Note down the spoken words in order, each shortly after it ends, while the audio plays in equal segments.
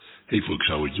Hey folks,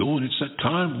 how we doing? It's that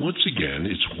time once again.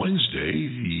 It's Wednesday,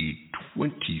 the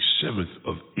 27th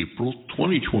of April,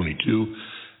 2022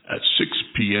 at 6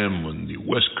 p.m. on the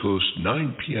West Coast,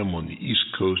 9 p.m. on the East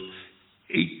Coast,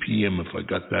 8 p.m. if I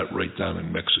got that right down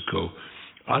in Mexico.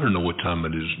 I don't know what time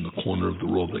it is in the corner of the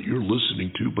world that you're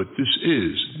listening to, but this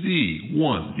is the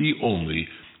one, the only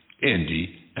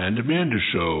Andy and Amanda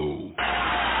Show.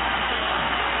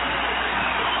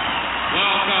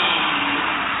 Welcome,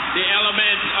 the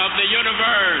elements of the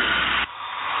universe.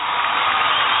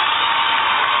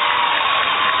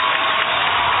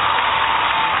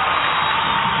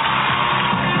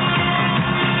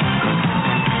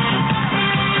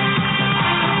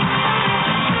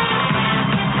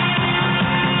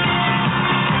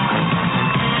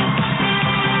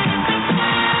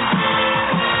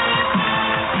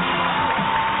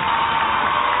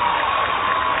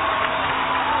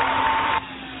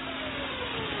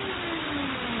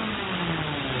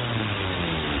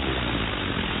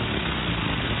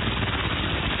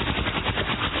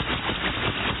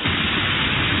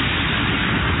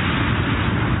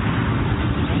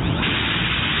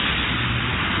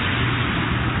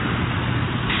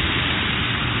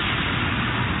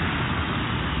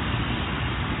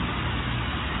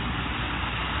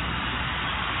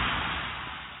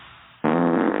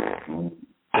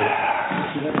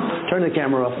 Turn the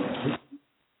camera off.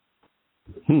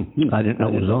 I didn't know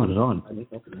it was on.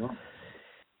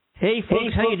 Hey,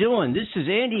 folks, how you doing? This is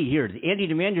Andy here, the Andy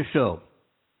and Amanda Show.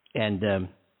 And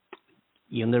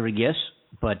you'll never guess,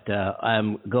 but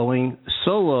I'm going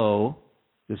solo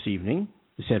this afternoon,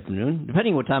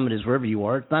 depending on what time it is, wherever you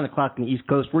are. It's 9 o'clock on the East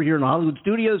Coast. We're here in the Hollywood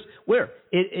studios, where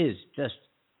it is just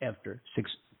after 6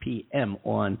 p.m.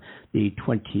 on the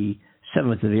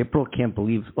 27th of April. Can't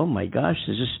believe, oh my gosh,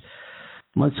 is this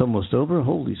month's almost over.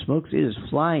 Holy smokes, it is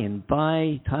flying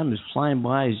by. Time is flying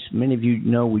by. As many of you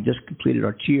know, we just completed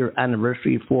our 2-year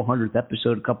anniversary, 400th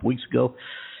episode a couple weeks ago.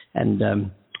 And,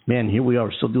 man, here we are,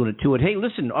 still doing it to it. Hey,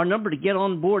 listen, our number to get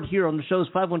on board here on the show is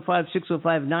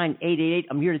 515-605-9888.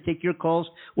 I'm here to take your calls.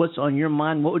 What's on your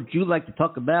mind? What would you like to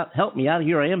talk about? Help me out.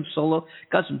 Here I am solo.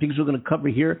 Got some things we're going to cover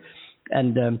here.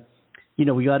 And, you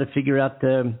know, we got to figure out,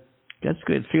 that's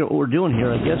good. Figure out what we're doing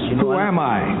here, I guess. You know, Who am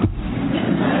I?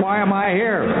 Why am I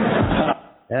here? I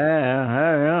don't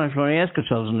know. That's what we ask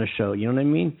ourselves on the show. You know what I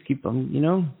mean? Keep them, you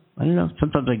know, I don't know.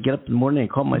 Sometimes I get up in the morning and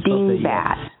call myself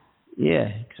Yeah,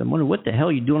 because I'm wondering what the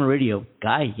hell you doing on radio,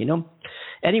 guy, you know?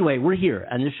 Anyway, we're here,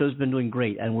 and this show's been doing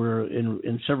great, and we're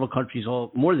in several countries,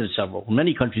 more than several,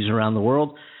 many countries around the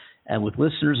world, and with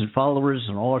listeners and followers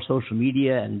on all our social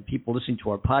media and people listening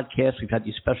to our podcast. We've had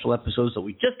these special episodes that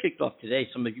we just kicked off today.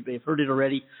 Some of you may have heard it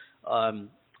already.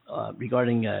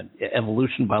 Regarding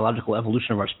evolution, biological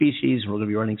evolution of our species. We're going to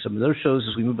be running some of those shows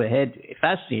as we move ahead.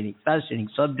 Fascinating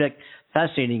subject,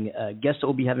 fascinating guest that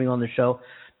we'll be having on the show.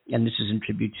 And this is in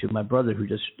tribute to my brother who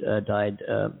just died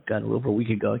over a week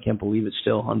ago. I can't believe it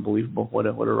still. Unbelievable. What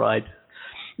a ride.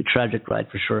 A tragic ride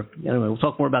for sure. Anyway, we'll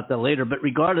talk more about that later. But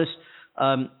regardless,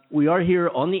 we are here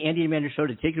on the Andy and Amanda Show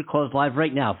to take your calls live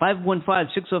right now.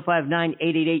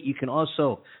 515-605-9888. You can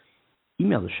also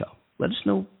email the show. Let us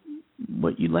know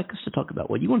what you'd like us to talk about,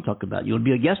 what you want to talk about. You want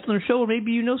to be a guest on the show, or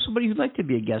maybe you know somebody who'd like to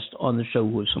be a guest on the show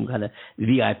who is some kind of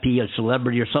VIP, a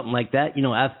celebrity or something like that, you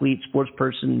know, athlete, sports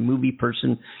person, movie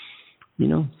person, you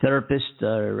know, therapist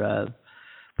or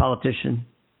politician,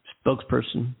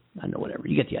 spokesperson, I don't know, whatever.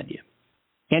 You get the idea.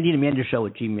 Andy and Amanda Show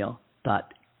at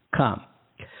gmail.com,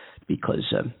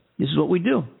 because this is what we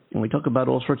do. And we talk about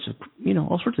all sorts of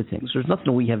things. There's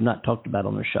nothing we have not talked about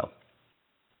on the show.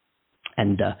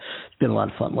 And it's been a lot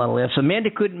of fun, a lot of laughs. Amanda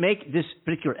couldn't make this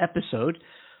particular episode.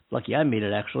 Lucky I made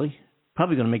it, actually.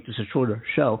 Probably going to make this a shorter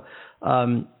show.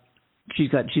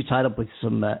 She's tied up with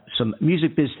some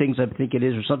music biz things, I think it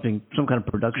is, or something, some kind of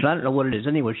production. I don't know what it is.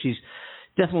 Anyway, she's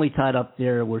definitely tied up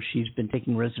there where she's been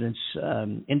taking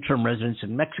interim residence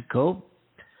in Mexico,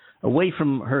 away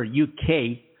from her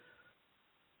UK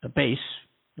base.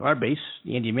 Our base,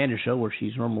 the Andy Amanda Show, where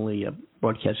she's normally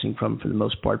broadcasting from for the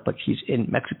most part, but she's in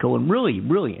Mexico and really,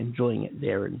 really enjoying it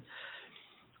there, and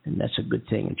that's a good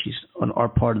thing. And she's on our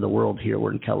part of the world here.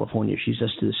 We're in California. She's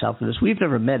just to the south of us. We've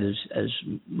never met, as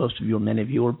most of you, or many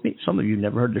of you, or some of you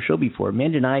never heard the show before.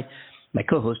 Amanda and I, my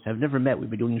co-host, have never met.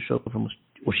 We've been doing the show for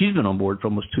she's been on board for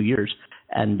almost 2 years,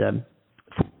 and 4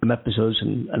 episodes,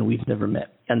 and we've never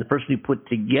met. And the person who put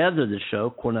together the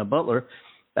show, Cornell Butler,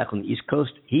 back on the East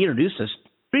Coast, he introduced us.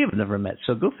 3 of us never met,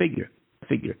 so go figure.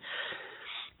 You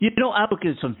know, I looked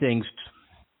at some things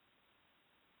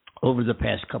over the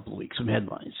past couple of weeks, some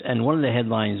headlines. And one of the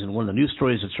headlines and one of the news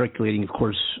stories that's circulating, of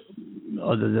course,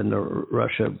 other than the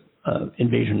Russia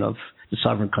invasion of the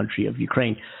sovereign country of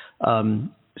Ukraine.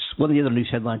 One of the other news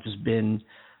headlines has been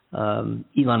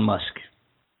Elon Musk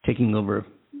taking over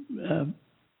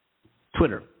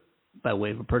Twitter by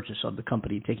way of a purchase of the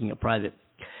company, taking it private.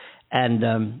 And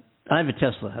I have a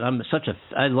Tesla, and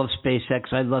I love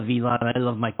SpaceX, I love Elon, I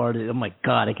love my car. Oh my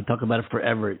God, I can talk about it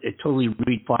forever. It totally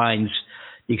redefines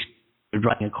the experience of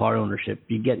driving a car ownership.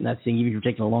 You get in that thing, even if you're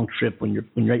taking a long trip, when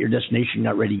you're at your destination, you're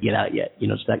not ready to get out yet.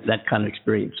 It's that kind of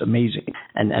experience. Amazing.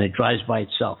 And it drives by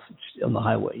itself. It's on the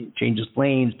highway. It changes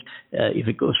lanes. If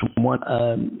it goes from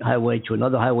one highway to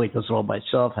another highway, it does it all by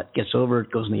itself. It gets over,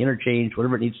 it goes in the interchange,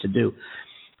 whatever it needs to do.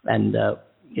 And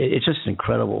it's just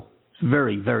incredible. It's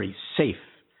very, very safe.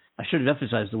 I should have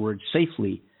emphasized the word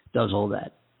safely does all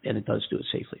that, and it does do it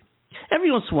safely.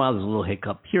 Every once in a while, there's a little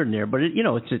hiccup here and there, but it's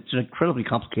an incredibly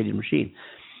complicated machine.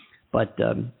 But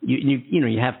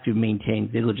you have to maintain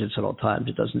vigilance at all times.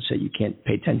 It doesn't say you can't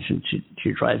pay attention to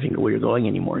your driving or where you're going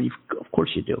anymore. Of course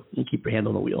you do. You keep your hand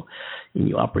on the wheel and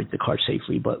you operate the car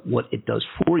safely. But what it does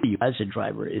for you as a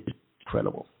driver is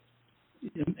incredible.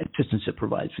 Assistance it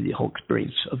provides for the whole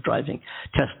experience of driving.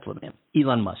 Tesla, man.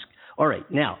 Elon Musk. All right,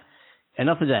 now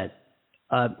enough of that.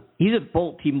 He's a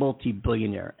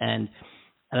multi-billionaire, and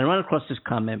I ran across this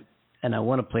comment, and I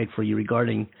want to play it for you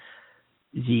regarding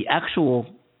the actual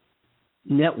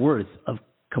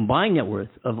combined net worth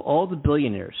of all the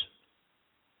billionaires,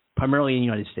 primarily in the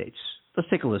United States. Let's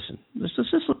take a listen. Let's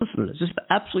listen to this. This is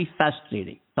absolutely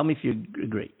fascinating. Tell me if you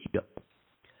agree. Go.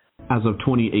 As of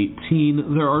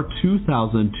 2018, there are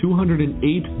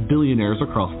 2,208 billionaires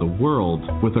across the world,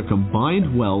 with a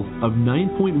combined wealth of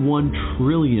 $9.1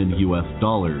 trillion US.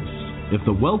 If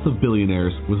the wealth of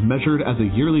billionaires was measured as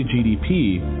a yearly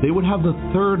GDP, they would have the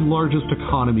third largest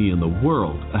economy in the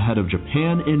world, ahead of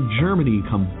Japan and Germany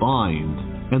combined.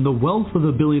 And the wealth of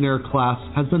the billionaire class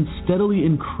has been steadily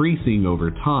increasing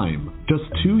over time. Just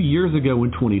 2 years ago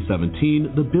in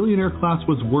 2017, the billionaire class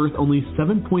was worth only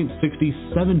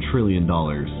 $7.67 trillion.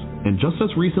 And just as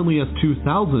recently as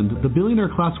 2000, the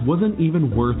billionaire class wasn't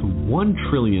even worth $1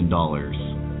 trillion.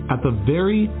 At the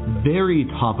very, very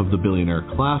top of the billionaire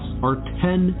class are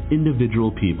 10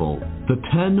 individual people, the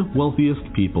 10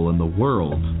 wealthiest people in the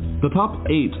world. The top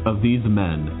 8 of these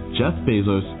men, Jeff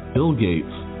Bezos, Bill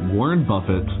Gates, Warren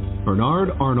Buffett, Bernard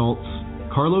Arnault,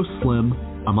 Carlos Slim,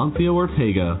 Amancio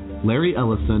Ortega, Larry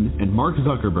Ellison, and Mark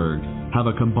Zuckerberg, have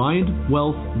a combined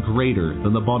wealth greater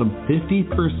than the bottom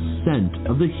 50%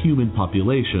 of the human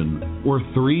population, or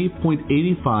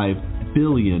 3.85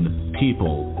 billion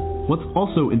people. What's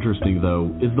also interesting,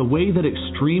 though, is the way that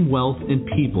extreme wealth and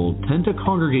people tend to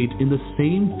congregate in the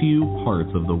same few parts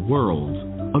of the world.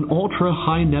 An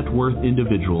ultra-high net worth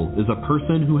individual is a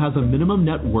person who has a minimum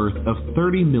net worth of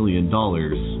 $30 million,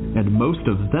 and most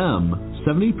of them,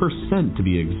 70% to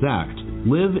be exact,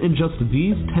 live in just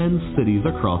these 10 cities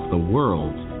across the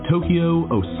world: Tokyo,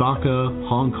 Osaka,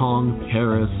 Hong Kong,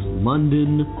 Paris,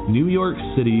 London, New York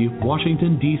City,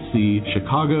 Washington, D.C.,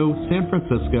 Chicago, San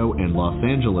Francisco, and Los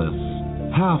Angeles.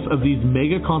 Half of these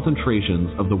mega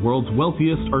concentrations of the world's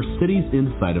wealthiest are cities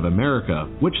inside of America,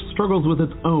 which struggles with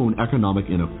its own economic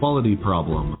inequality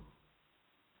problem.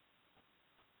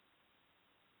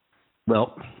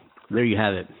 Well, there you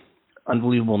have it.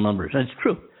 Unbelievable numbers. And it's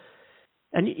true.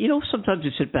 And, sometimes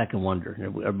you sit back and wonder.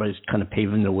 Everybody's kind of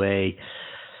paving the way,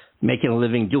 making a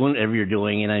living, doing whatever you're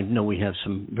doing. And I know we have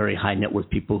some very high net worth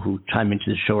people who chime into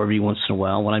the show every once in a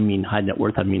while. When I mean high net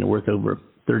worth, I mean worth over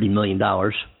 $30 million.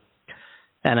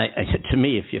 And I said, to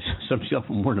me, if you sum yourself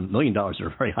for more than $1 million,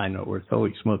 they're very high net worth.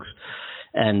 Holy smokes.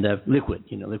 And liquid.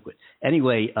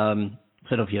 Anyway,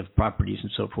 so if you have properties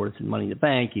and so forth and money in the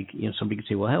bank, somebody could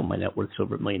say, well, hell, my net worth's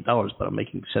over $1 million, but I'm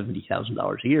making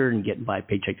 $70,000 a year and getting by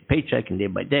paycheck to paycheck and day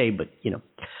by day. But,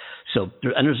 so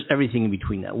there's everything in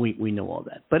between that. We know all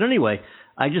that. But anyway,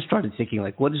 I just started thinking,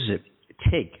 what does it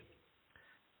take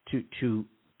to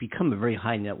become a very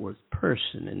high net worth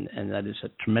person? And that is a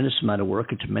tremendous amount of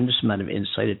work, a tremendous amount of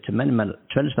insight, a tremendous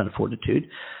amount of fortitude,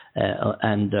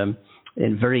 and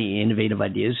very innovative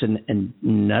ideas, and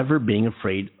never being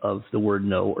afraid of the word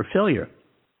no or failure.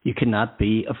 You cannot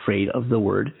be afraid of the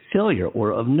word failure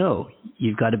or of no.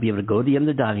 You've got to be able to go to the end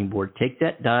of the diving board, take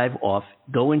that dive off,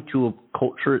 go into a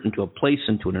culture, into a place,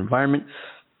 into an environment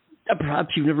that perhaps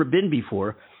you've never been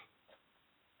before,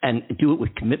 and do it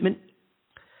with commitment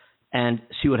and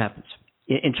see what happens.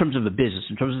 In terms of a business,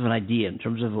 in terms of an idea, in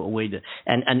terms of a way to,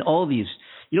 and all these,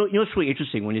 it's really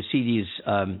interesting when you see these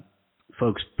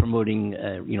folks promoting,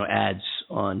 ads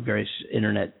on various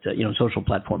internet, social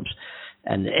platforms.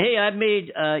 And, hey, I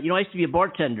made, I used to be a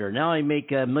bartender. Now I make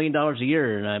 $1 million a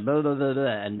year, and I blah, blah, blah, blah.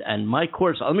 And my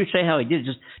course, let me show you how I did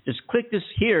it. Just click this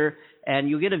here, and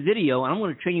you'll get a video, and I'm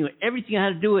going to train you everything on how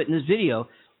to do it in this video.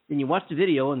 Then you watch the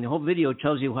video, and the whole video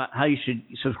tells you how you should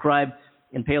subscribe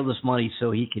and pay all this money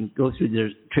so he can go through their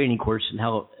training course and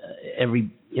how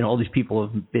all these people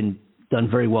have been done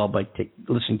very well by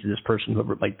listening to this person,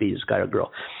 whoever it might be, this guy or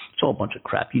girl. It's all a bunch of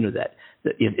crap. You know that.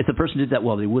 If the person did that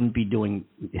well, they wouldn't be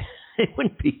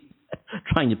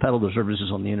trying to peddle their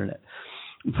services on the internet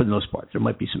for the most part. There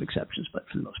might be some exceptions, but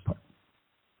for the most part.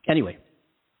 Anyway,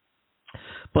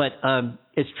 but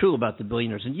it's true about the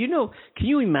billionaires. And can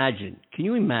you imagine,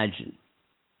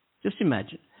 just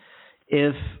imagine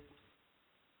if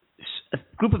a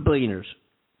group of billionaires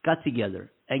got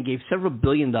together and gave several $1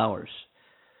 billion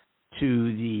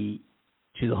to the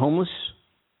homeless,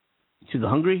 to the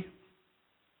hungry,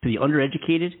 to the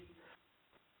undereducated,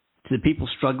 to the people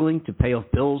struggling to pay off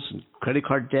bills and credit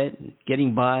card debt and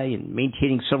getting by and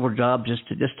maintaining several jobs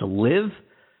just to live.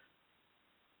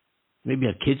 Maybe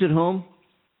have kids at home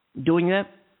doing that.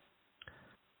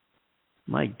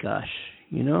 My gosh,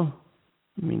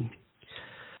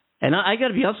 and I got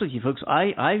to be honest with you, folks.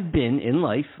 I've been in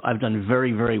life. I've done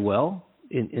very, very well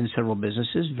in several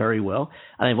businesses, very well.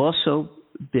 And I've also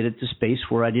been at the space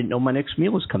where I didn't know my next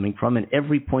meal was coming from, and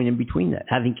every point in between that,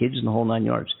 having kids in the whole 9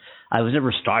 yards. I was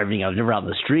never starving. I was never out in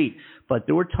the street. But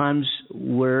there were times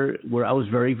where I was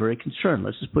very, very concerned.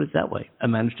 Let's just put it that way. I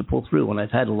managed to pull through. And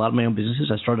I've had a lot of my own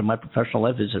businesses. I started my professional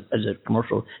life as a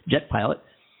commercial jet pilot.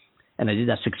 And I did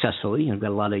that successfully. I've got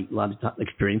a lot of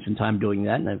experience and time doing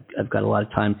that, and I've got a lot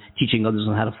of time teaching others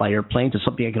on how to fly airplanes. It's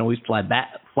something I can always fly back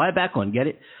on,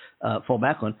 fall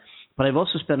back on. But I've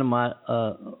also spent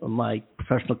my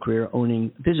professional career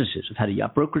owning businesses. I've had a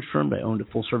yacht brokerage firm. I owned a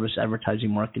full-service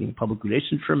advertising, marketing, and public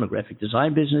relations firm, a graphic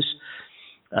design business.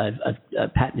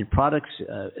 I've patented products,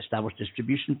 established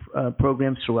distribution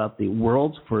programs throughout the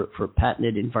world for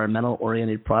patented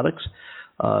environmental-oriented products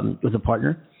with a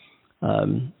partner.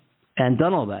 And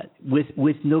done all that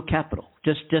with no capital,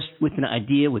 just with an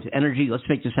idea, with energy. Let's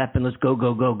make this happen. Let's go.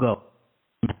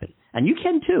 And you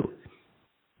can too.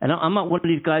 And I'm not one of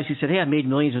these guys who said, "Hey, I made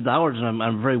millions of dollars and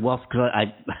I'm very wealthy." Because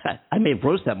I may have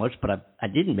grossed that much, but I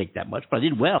didn't make that much. But I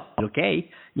did well. Okay,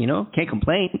 can't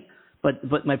complain.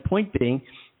 But my point being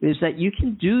is that you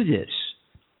can do this.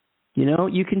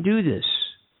 You can do this.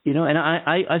 And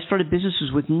I started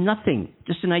businesses with nothing,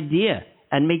 just an idea.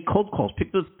 And made cold calls,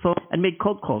 picked up the phone and made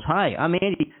cold calls. Hi, I'm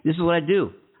Andy. This is what I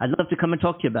do. I'd love to come and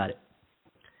talk to you about it.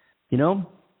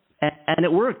 And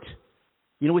it worked.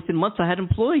 Within months I had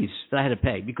employees that I had to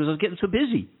pay because I was getting so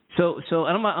busy. So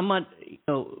and I'm not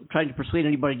trying to persuade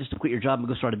anybody just to quit your job and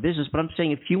go start a business. But I'm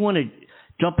saying if you want to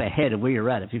jump ahead of where you're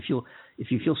at, if you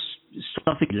feel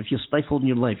suffocated, if you feel stifled in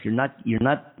your life, you're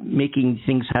not making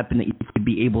things happen that you could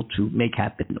be able to make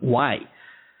happen. Why?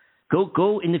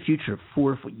 Go in the future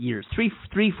 4 years,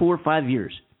 3, 4, 5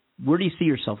 years. Where do you see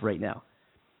yourself right now?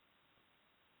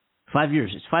 5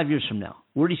 years. It's 5 years from now.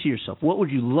 Where do you see yourself? What would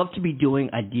you love to be doing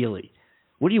ideally?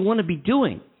 What do you want to be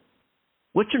doing?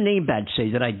 What's your name badge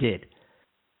say that I did?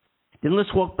 Then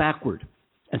let's walk backward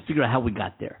and figure out how we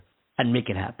got there and make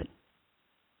it happen.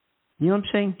 You know what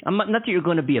I'm saying? Not that you're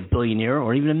going to be a billionaire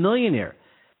or even a millionaire,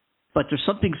 but there's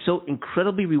something so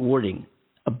incredibly rewarding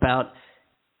about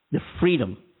the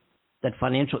freedom that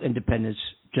financial independence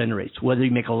generates. Whether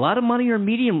you make a lot of money or a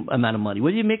medium amount of money,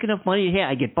 whether you make enough money, hey,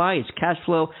 I get by, it's cash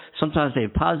flow. Sometimes I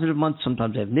have positive months,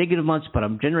 sometimes I have negative months, but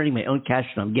I'm generating my own cash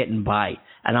and I'm getting by,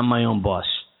 and I'm my own boss,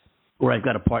 or I've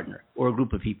got a partner or a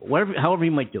group of people, however you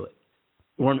might do it,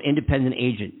 or an independent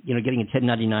agent, getting a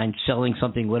 1099, selling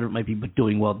something, whatever it might be, but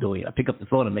doing well doing it. I pick up the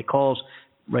phone and make calls,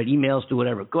 write emails, do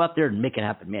whatever. Go out there and make it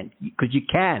happen, man, because you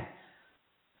can.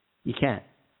 You can.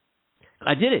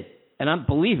 I did it. And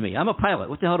believe me, I'm a pilot.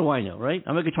 What the hell do I know, right?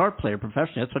 I'm a guitar player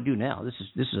professionally. That's what I do now. This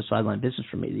is a sideline business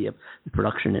for me, the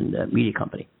production and media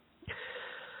company.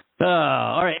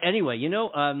 All right. Anyway,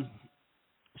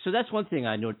 so that's one thing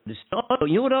I noticed. Oh,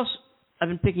 you know what else I've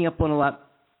been picking up on a lot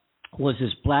was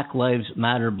this Black Lives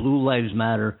Matter, Blue Lives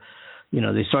Matter.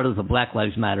 They started with the Black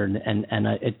Lives Matter, and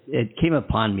it came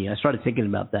upon me. I started thinking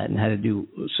about that and had to do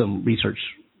some research.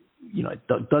 I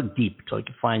dug deep so I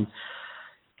could find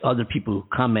other people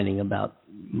commenting about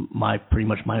pretty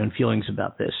much my own feelings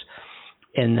about this,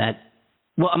 and that.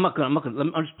 Well, I'm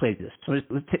just play this. So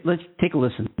let's take a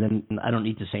listen. Then I don't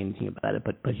need to say anything about it,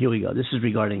 but here we go. This is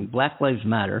regarding Black Lives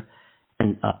Matter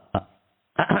and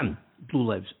Blue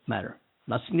Lives Matter.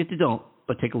 Not saying that they don't,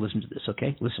 but take a listen to this.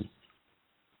 Okay, listen.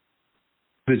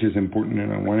 Which is important,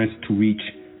 and I want us to reach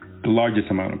the largest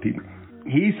amount of people.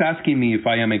 He's asking me if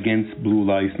I am against Blue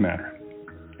Lives Matter,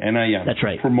 and I am. That's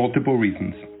right. For multiple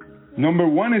reasons. Number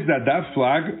one is that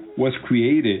flag was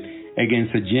created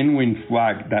against a genuine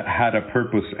flag that had a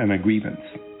purpose and a grievance.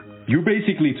 You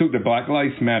basically took the Black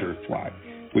Lives Matter flag,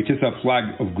 which is a flag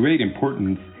of great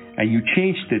importance, and you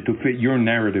changed it to fit your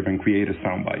narrative and create a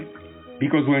soundbite.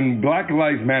 Because when Black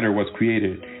Lives Matter was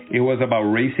created, it was about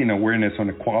raising awareness on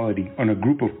equality on a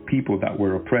group of people that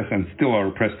were oppressed and still are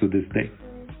oppressed to this day.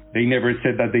 They never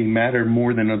said that they matter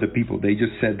more than other people. They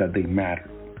just said that they matter.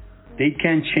 They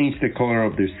can't change the color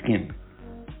of their skin.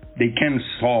 They can't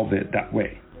solve it that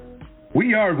way.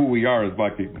 We are who we are as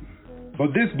black people.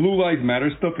 But this Blue Lives Matter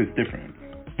stuff is different.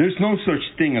 There's no such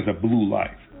thing as a blue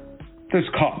life. There's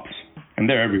cops, and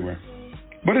they're everywhere.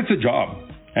 But it's a job.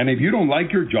 And if you don't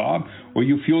like your job or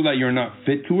you feel that you're not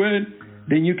fit to it,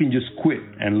 then you can just quit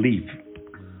and leave.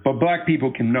 But black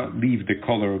people cannot leave the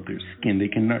color of their skin. They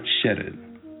cannot shed it.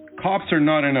 Cops are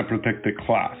not in a protected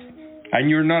class. And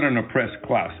you're not an oppressed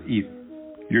class either.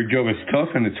 Your job is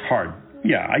tough and it's hard.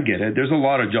 Yeah, I get it. There's a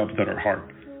lot of jobs that are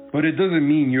hard. But it doesn't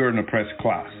mean you're an oppressed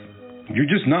class. You're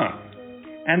just not.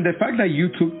 And the fact that you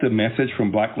took the message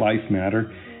from Black Lives Matter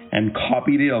and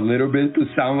copied it a little bit to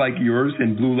sound like yours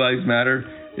in Blue Lives Matter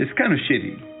is kind of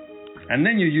shitty. And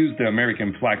then you use the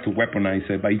American flag to weaponize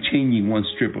it by changing one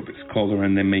strip of its color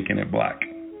and then making it black.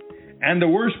 And the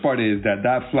worst part is that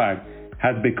that flag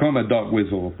has become a dog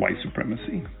whistle of white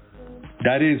supremacy.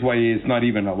 That is why it's not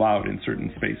even allowed in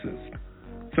certain spaces.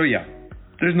 So yeah,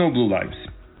 there's no blue lives.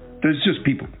 There's just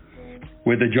people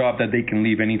with a job that they can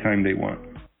leave anytime they want.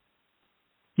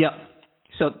 Yeah,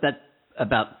 so that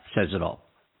about says it all.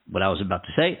 What I was about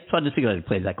to say, so I just figured I'd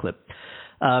play that clip.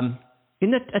 And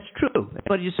that's true.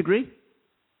 Anybody disagree?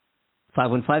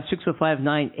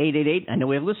 515-605-9888. I know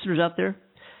we have listeners out there.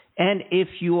 And if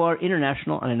you are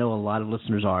international, and I know a lot of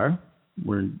listeners are,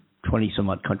 we're in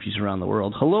 20-some-odd countries around the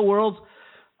world. Hello, world.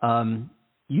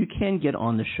 You can get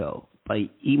on the show by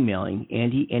emailing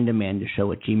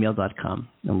andyandamantheshow@gmail.com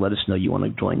and let us know you want to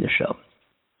join the show.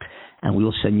 And we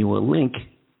will send you a link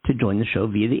to join the show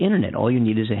via the internet. All you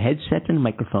need is a headset and a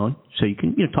microphone, so you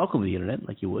can talk over the internet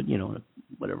like you would,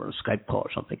 whatever, a Skype call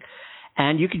or something.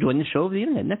 And you can join the show over the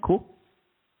internet. Isn't that cool?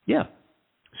 Yeah.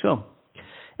 So,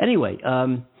 anyway,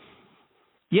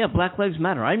 Black Lives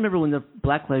Matter. I remember when the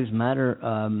Black Lives Matter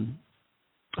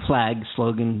flag,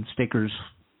 slogan, stickers,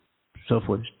 so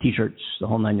forth, T-shirts, the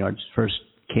whole 9 yards first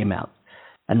came out.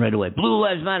 And right away, Blue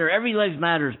Lives Matter, every life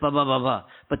matters, blah, blah, blah, blah.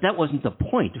 But that wasn't the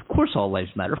point. Of course all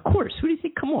lives matter. Of course. Who do you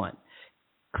think? Come on.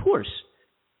 Of course.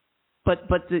 But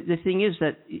the thing is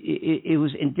that it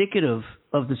was indicative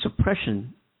of the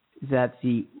suppression that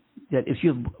if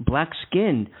you have black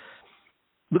skin,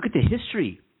 look at the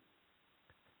history.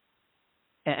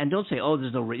 And don't say, oh, this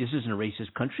isn't a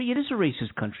racist country. It is a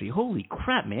racist country. Holy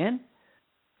crap, man.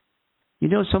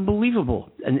 It's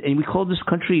unbelievable. And we call this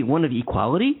country one of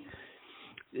equality.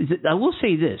 I will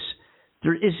say this.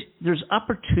 There's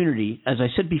opportunity, as I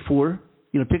said before,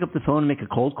 pick up the phone and make a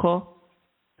cold call.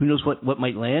 Who knows what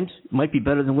might land? It might be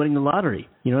better than winning the lottery.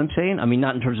 You know what I'm saying? I mean,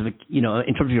 not in terms of, in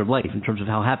terms of your life, in terms of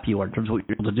how happy you are, in terms of what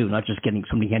you're able to do, not just getting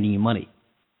somebody handing you money.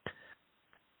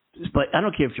 But I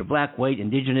don't care if you're black, white,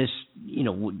 indigenous,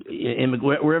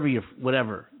 wherever you're,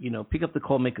 whatever, pick up the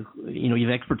call, you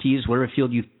have expertise, whatever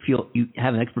field you feel you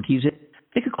have an expertise in,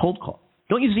 make a cold call.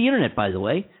 Don't use the internet, by the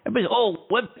way. Everybody's,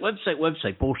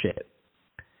 website, bullshit.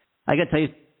 I got to tell you,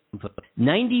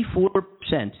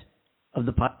 94% of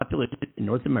the population in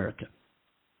North America,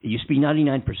 it used to be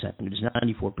 99%, and it is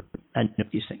 94%. I know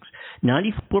these things.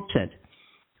 94%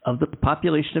 of the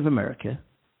population of America,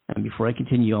 and before I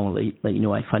continue, I want to let you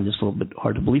know I find this a little bit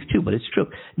hard to believe too, but it's true.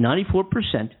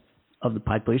 94% of the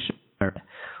population of America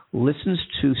listens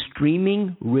to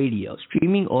streaming radio,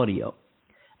 streaming audio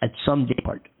at some day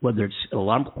part, whether it's an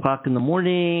alarm clock in the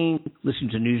morning, listening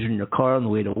to news in your car on the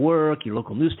way to work, your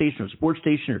local news station or sports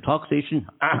station or talk station,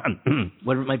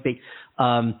 whatever it might be,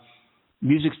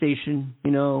 music station,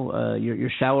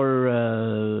 your shower,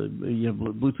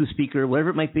 Bluetooth speaker, whatever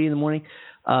it might be in the morning.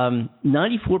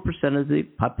 94% of the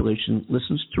population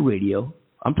listens to radio.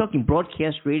 I'm talking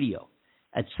broadcast radio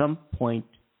at some point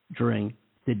during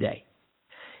the day.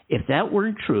 If that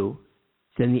weren't true,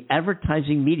 then the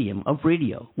advertising medium of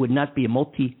radio would not be a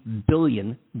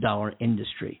multi-billion-dollar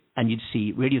industry, and you'd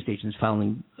see radio stations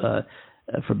filing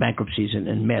for bankruptcies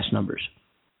in mass numbers.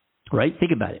 Right?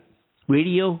 Think about it.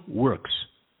 Radio works.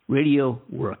 Radio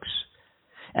works.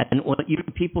 And when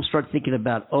people start thinking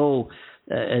about, a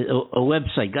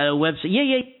website, got a website.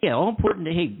 Yeah. All important.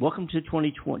 Hey, welcome to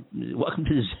 2020. Welcome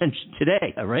to the Ascension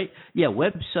today. All right. Yeah,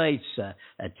 websites,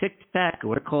 TikTok,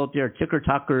 what do you call it there?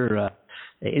 Ticker-Talker,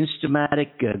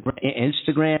 Instamatic,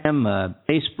 Instagram,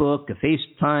 Facebook,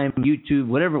 FaceTime, YouTube,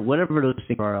 whatever those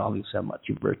things are. Obviously, I'm not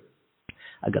too versed.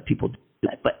 I got people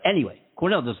that. But anyway,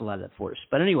 Cornell does a lot of that for us.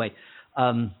 But anyway,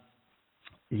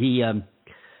 the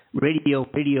radio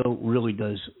really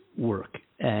does work.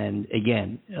 And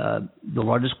again, the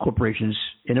largest corporations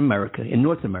in America, in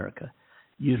North America,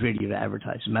 use radio to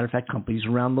advertise. As a matter of fact, companies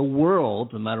around the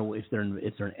world, no matter if they're in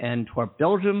Antwerp,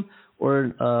 Belgium, or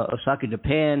in Osaka,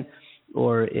 Japan,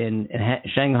 or in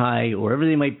Shanghai, or wherever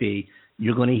they might be,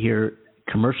 you're going to hear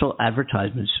commercial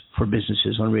advertisements for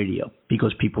businesses on radio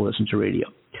because people listen to radio.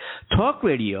 Talk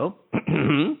radio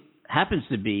happens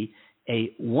to be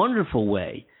a wonderful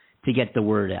way to get the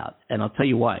word out, and I'll tell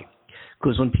you why.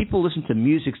 Because when people listen to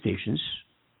music stations,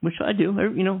 which I do,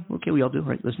 we all do,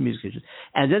 right? Listen to music stations.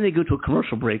 And then they go to a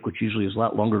commercial break, which usually is a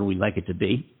lot longer than we'd like it to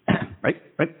be, right?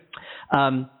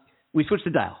 We switch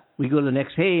the dial. We go to the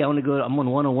next, I'm on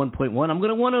 101.1. I'm going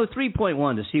to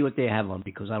 103.1 to see what they have on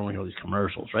because I don't want to hear all these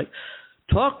commercials, right?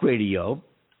 Talk radio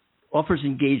offers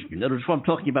engagement. In other words, if I'm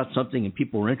talking about something and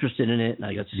people are interested in it, and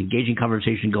I got this engaging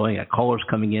conversation going, I got callers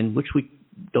coming in, which we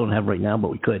don't have right now, but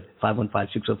we could,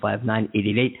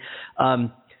 515-605-9888.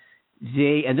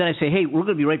 And then I say, hey, we're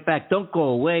going to be right back. Don't go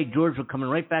away. George, we're coming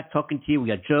right back talking to you. We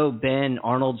got Joe, Ben,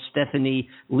 Arnold, Stephanie,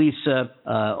 Lisa,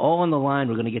 all on the line.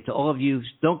 We're going to get to all of you.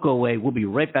 Don't go away. We'll be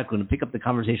right back. We're going to pick up the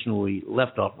conversation where we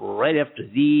left off right after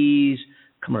these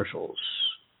commercials.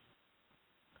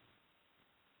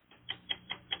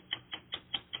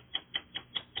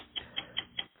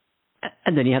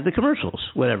 And then you have the commercials,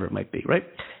 whatever it might be, right?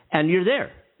 And you're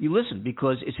there. You listen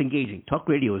because it's engaging. Talk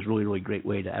radio is really, really great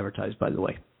way to advertise, by the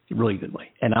way. A really good way.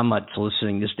 And I'm not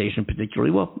soliciting this station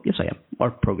particularly. Well, yes, I am.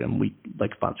 Our program, we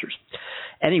like sponsors.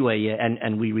 Anyway,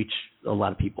 and we reach a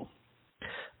lot of people.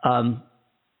 Anyway,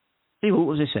 what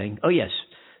was I saying? Oh, yes.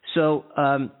 So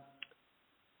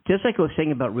just like I was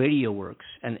saying about radio works,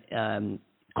 and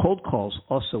cold calls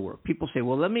also work. People say,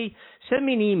 well, send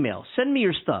me an email. Send me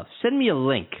your stuff. Send me a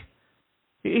link.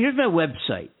 Here's my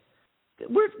website.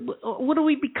 What are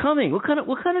we becoming? What kind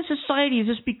of society is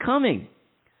this becoming?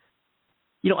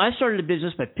 I started a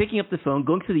business by picking up the phone,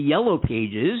 going through the yellow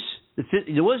pages.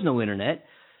 There was no internet.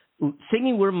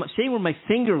 Saying where my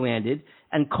finger landed,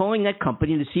 and calling that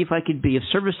company to see if I could be of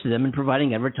service to them in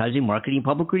providing advertising, marketing,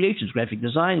 public relations, graphic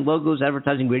design, logos,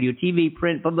 advertising, radio, TV,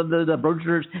 print, blah, blah, blah, blah,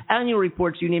 brochures, annual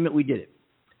reports, you name it, we did it.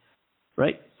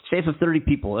 Right? Staff of 30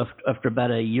 people after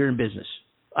about a year in business.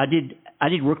 I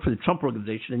did work for the Trump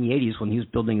organization in the 80s when he was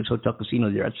building his hotel casino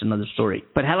there. That's another story.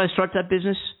 But how did I start that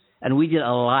business? And we did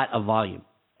a lot of volume,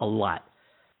 a lot.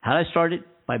 How did I start it?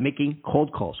 By making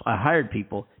cold calls. I hired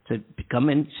people to come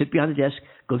in, sit behind the desk,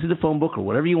 go through the phone book or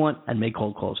whatever you want, and make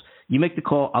cold calls. You make the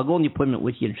call, I'll go on the appointment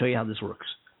with you and show you how this works.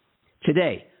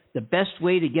 Today, the best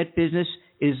way to get business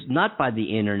is not by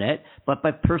the internet, but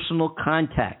by personal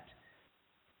contact.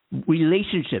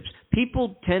 Relationships.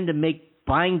 People tend to make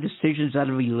buying decisions out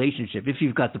of a relationship, if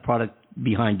you've got the product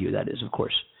behind you, that is, of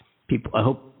course. I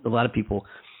hope a lot of people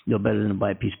know better than to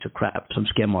buy a piece of crap, some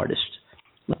scam artist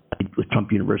with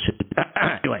Trump University.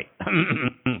 Anyway,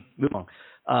 move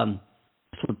on.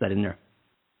 Slip that in there.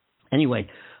 Anyway,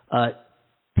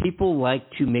 people like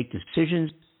to make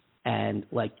decisions and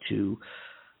like to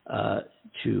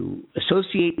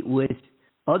associate with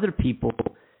other people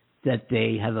that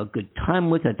they have a good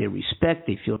time with, that they respect,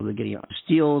 they feel they're getting on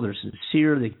steel, they're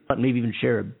sincere, they maybe even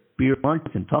share a beer lunch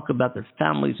and talk about their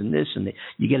families and this, and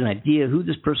you get an idea who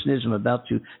this person is I'm about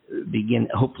to begin,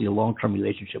 hopefully, a long-term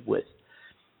relationship with.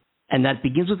 And that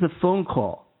begins with a phone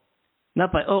call.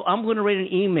 Not by, I'm going to write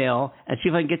an email and see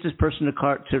if I can get this person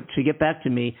to get back to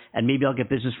me, and maybe I'll get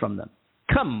business from them.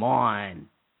 Come on.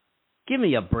 Give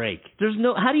me a break.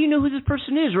 How do you know who this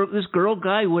person is, or this girl,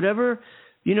 guy, whatever?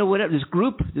 Whatever, this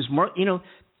group,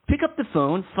 pick up the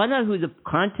phone, find out who the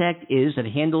contact is that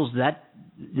handles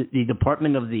the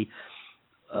department of the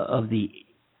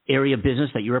area of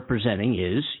business that you're representing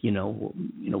is,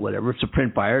 whatever. If it's a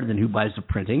print buyer, then who buys the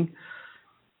printing,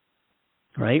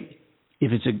 right?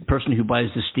 If it's a person who buys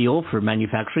the steel for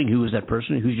manufacturing, who is that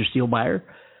person? Who's your steel buyer?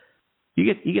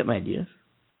 You get my idea,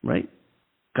 right?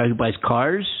 Guy who buys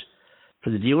cars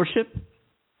for the dealership.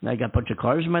 I got a bunch of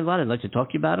cars in my lot. I'd like to talk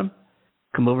to you about them.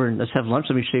 Come over and let's have lunch.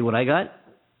 Let me show you what I got.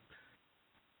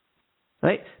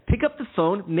 Right? Pick up the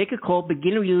phone, make a call,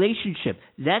 begin a relationship.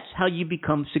 That's how you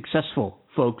become successful,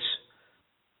 folks.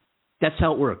 That's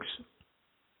how it works.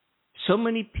 So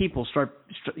many people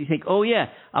you think, oh, yeah,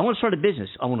 I want to start a business.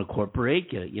 I want to incorporate,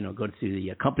 go to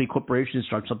the company corporation,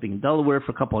 start something in Delaware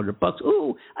for a couple $100.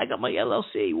 Ooh, I got my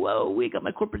LLC. Whoa, we got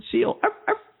my corporate seal.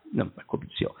 No, my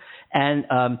corporate seal.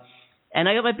 And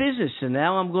I got my business, and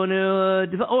now I'm going to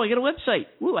I got a website.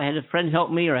 Ooh, I had a friend help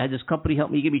me, or I had this company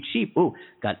help me give me cheap. Ooh,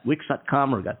 got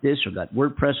Wix.com, or got this, or got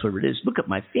WordPress, whatever it is. Look at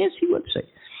my fancy website.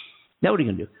 Now what are you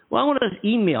going to do? Well, I want to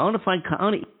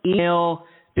email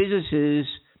businesses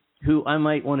who I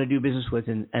might want to do business with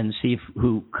and see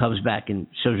who comes back and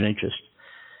shows an interest.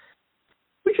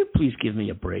 Would you please give me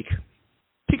a break?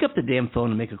 Pick up the damn phone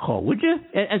and make a call, would you?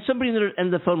 And somebody on the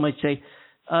end of the phone might say,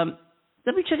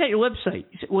 let me check out your website.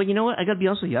 You say, well, you know what? I got to be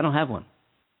honest with you. I don't have one.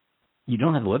 You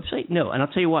don't have a website? No, and I'll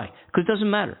tell you why. Because it doesn't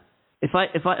matter. If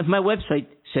my website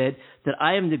said that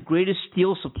I am the greatest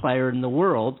steel supplier in the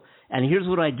world, and here's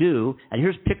what I do, and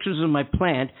here's pictures of my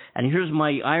plant, and here's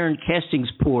my iron castings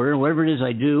pour, and whatever it is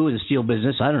I do in the steel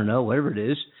business, I don't know, whatever it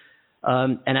is,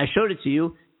 and I showed it to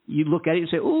you, you look at it and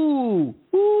say, ooh,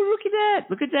 look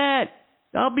at that.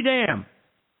 I'll be damned.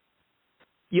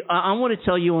 I want to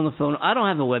tell you on the phone, I don't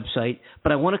have a website,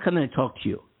 but I want to come in and talk to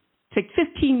you. Take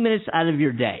 15 minutes out of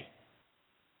your day.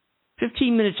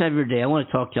 15 minutes out of your day, I want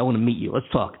to talk to you. I want to meet you. Let's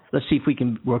talk. Let's see if we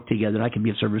can work together and I can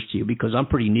be of service to you because I'm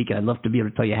pretty unique and I'd love to be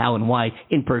able to tell you how and why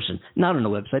in person, not on a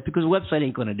website because a website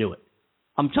ain't going to do it.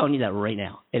 I'm telling you that right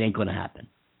now. It ain't going to happen.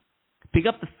 Pick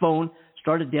up the phone,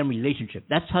 start a damn relationship.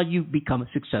 That's how you become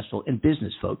successful in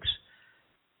business, folks.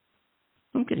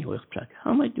 I'm getting off track.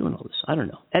 How am I doing all this? I don't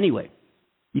know. Anyway,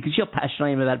 you can see how passionate I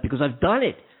am about it because I've done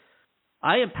it.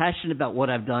 I am passionate about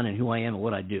what I've done and who I am and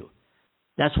what I do.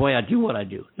 That's why I do what I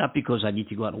do, not because I need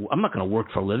to go out. I'm not going to work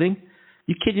for a living.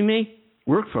 You kidding me?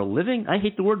 Work for a living? I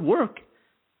hate the word work.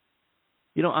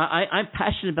 You know, I'm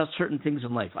passionate about certain things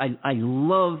in life. I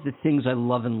love the things I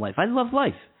love in life. I love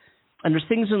life. And there's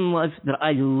things in life that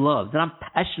I love, that I'm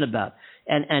passionate about.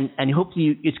 And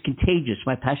hopefully it's contagious.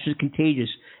 My passion is contagious.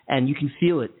 And you can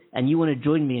feel it. And you want to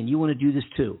join me and you want to do this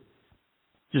too.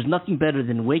 There's nothing better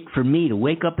than for me to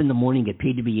wake up in the morning and get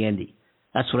paid to be Andy.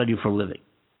 That's what I do for a living.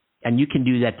 And you can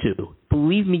do that too.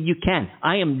 Believe me, you can.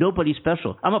 I am nobody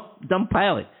special. I'm a dumb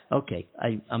pilot. Okay,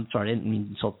 I'm sorry. I didn't mean to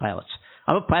insult pilots.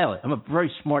 I'm a pilot. I'm a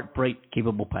very smart, bright,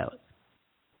 capable pilot.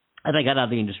 And I got out of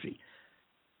the industry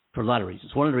for a lot of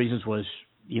reasons. One of the reasons was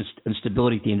the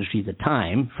instability of the industry at the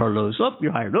time. Furloughs,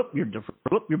 you're hired, you're different,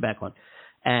 you're back on.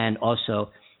 And also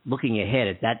looking ahead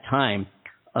at that time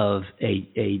of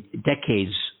a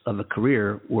decades of a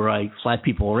career where I fly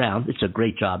people around. It's a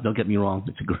great job. Don't get me wrong.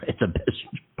 It's the best.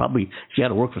 Probably if you had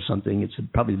to work for something, it's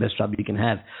probably the best job you can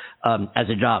have as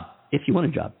a job, if you want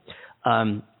a job.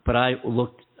 But I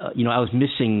looked, I was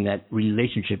missing that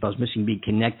relationship. I was missing being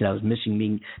connected. I was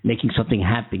missing making something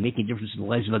happen, making a difference in the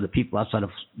lives of other people outside of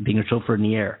being a chauffeur in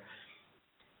the air.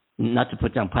 Not to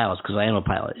put down pilots, because I am a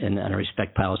pilot, and I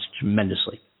respect pilots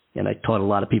tremendously. And I taught a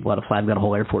lot of people how to fly. I've got a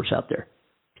whole Air Force out there.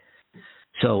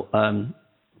 So,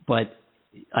 but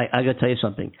I got to tell you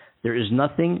something. There is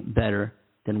nothing better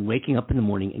than waking up in the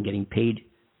morning and getting paid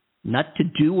not to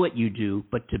do what you do,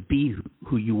 but to be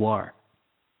who you are.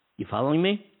 You following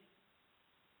me?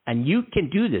 And you can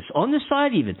do this on the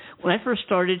side even. When I first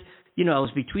started, I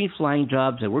was between flying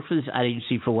jobs. I worked for this ad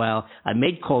agency for a while. I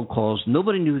made cold calls.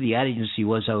 Nobody knew who the ad agency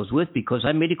was I was with because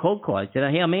I made a cold call. I said,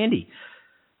 hey, I'm Andy.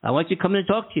 I want you to come in and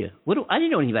talk to you. I didn't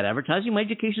know anything about advertising. My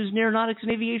education is in aeronautics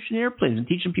and aviation and airplanes and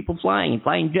teaching people flying and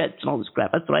flying jets and all this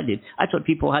crap. That's what I did. I taught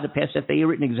people how to pass FAA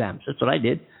written exams. That's what I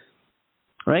did.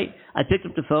 Right? I picked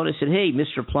up the phone. I said, hey,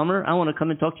 Mr. Plumber, I want to come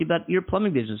and talk to you about your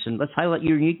plumbing business and let's highlight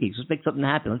your uniqueness. Let's make something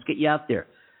happen. Let's get you out there.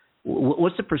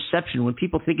 What's the perception when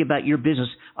people think about your business?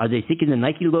 Are they thinking the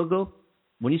Nike logo?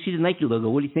 When you see the Nike logo,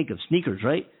 what do you think of? Sneakers,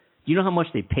 right? Do you know how much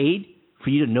they paid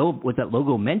for you to know what that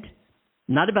logo meant?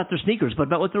 Not about their sneakers, but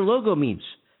about what their logo means.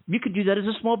 You could do that as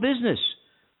a small business,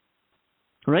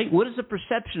 right? What is the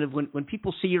perception of when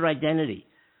people see your identity?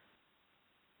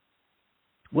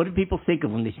 What do people think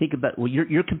of when they think about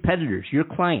your competitors, your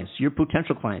clients, your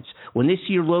potential clients? When they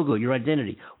see your logo, your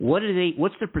identity, what's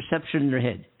the perception in their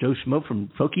head? Joe Schmo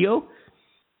from Tokyo?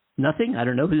 Nothing? I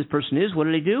don't know who this person is. What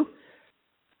do they do?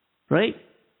 Right?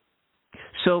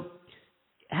 So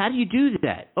how do you do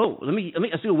that? Oh,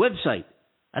 let's do a website.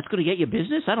 That's going to get you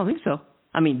business? I don't think so.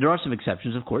 I mean, there are some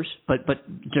exceptions, of course, but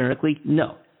generically,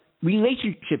 no.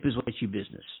 Relationship is what gets you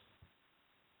business.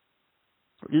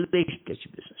 Relationship gets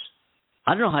you business.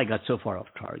 I don't know how I got so far off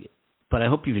target, but I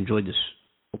hope you've enjoyed this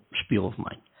spiel of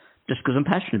mine, just because I'm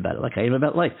passionate about it, like I am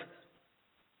about life.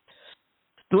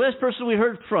 The last person we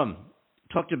heard from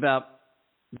talked about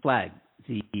the flag,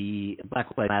 the Black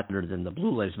Lives Matter than the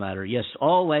Blue Lives Matter. Yes,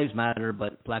 all lives matter,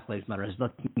 but Black Lives Matter has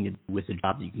nothing to do with a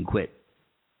job that you can quit.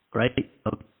 Right?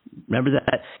 Remember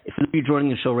that. If you're joining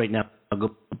the show right now, I'll go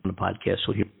on the podcast.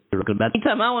 So you're looking about.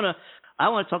 Meantime, I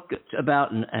want to talk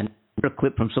about and hear a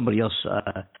clip from somebody else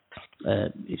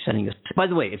sending us. By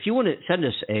the way, if you want to send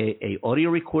us a audio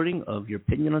recording of your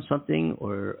opinion on something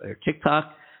or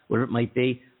TikTok whatever it might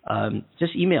be,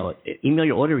 just email it. Email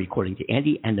your audio recording to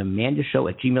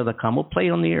andyandamandashow@gmail.com. We'll play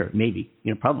it on the air, maybe,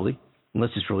 probably,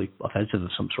 unless it's really offensive of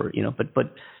some sort,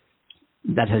 but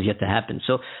that has yet to happen.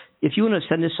 So if you want to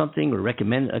send us something or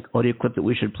recommend an audio clip that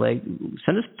we should play,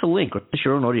 send us the link or just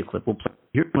your own audio clip. We'll play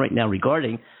here right now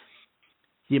regarding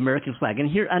the American flag. And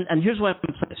here's why I'm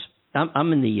going to play this.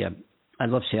 I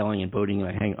love sailing and boating.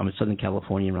 I'm in Southern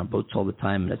California around boats all the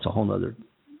time, and that's a whole nother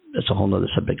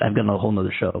subject. I've got a whole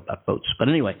nother show about boats. But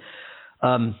anyway,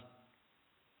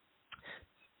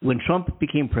 when Trump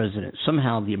became president,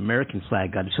 somehow the American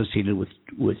flag got associated with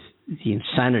the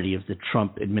insanity of the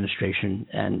Trump administration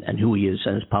and who he is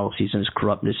and his policies and his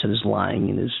corruptness and his lying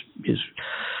and his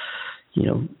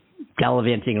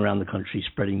gallivanting around the country,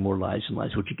 spreading more lies and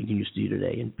lies, which he continues to do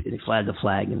today, and flag the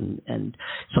flag. And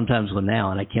sometimes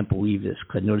now, and I can't believe this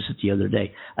because I noticed it the other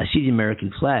day, I see the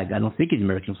American flag. I don't think of the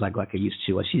American flag like I used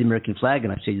to. I see the American flag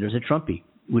and I say there's a Trumpy,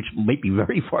 which might be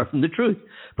very far from the truth.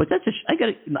 But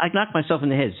I knock myself in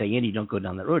the head saying, Andy, don't go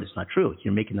down that road. It's not true.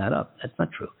 You're making that up. That's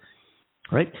not true.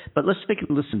 Right? But let's take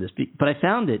a listen to this. But I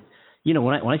found it, when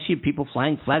I see people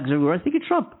flying flags everywhere, I think of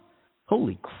Trump.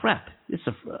 Holy crap.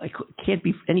 I can't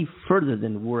be any further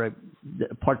than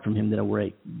apart from him than where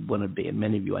I want to be. And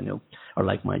many of you I know are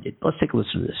like-minded. Let's take a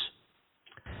listen to this.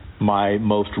 My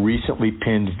most recently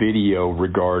pinned video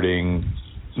regarding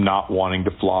not wanting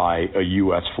to fly a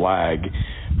U.S. flag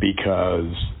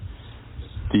because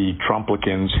the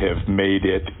Trumplicans have made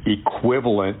it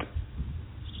equivalent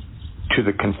to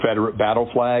the Confederate battle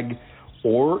flag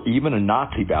or even a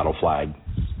Nazi battle flag.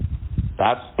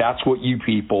 That's what you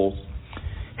people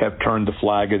have turned the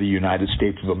flag of the United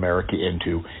States of America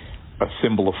into, a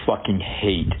symbol of fucking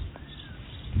hate,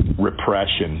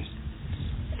 repression,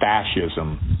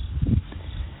 fascism.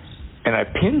 And I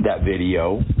pinned that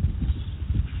video,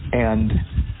 and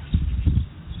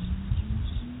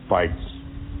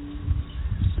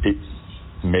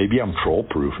maybe I'm troll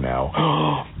proof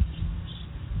now.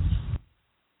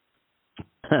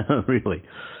 Really?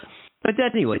 But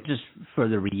anyway, just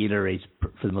further reiterates,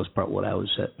 for the most part, what I was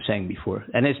saying before.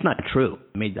 And it's not true.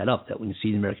 I made that up, that when you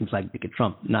see the American flag, pick at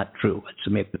Trump. Not true. It's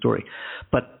a story.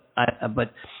 But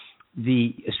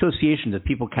the association of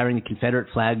people carrying the Confederate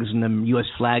flags and the U.S.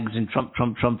 flags and Trump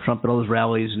at all those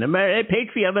rallies and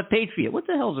patriot, I'm a patriot. What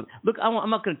the hell is it? Look, I'm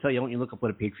not going to tell you. I want you to look up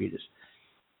what a patriot is.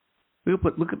 Look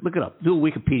it up. Do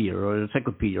a Wikipedia or an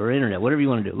encyclopedia or internet, whatever you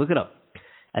want to do. Look it up.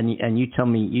 And you tell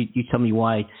me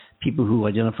why people who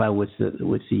identify with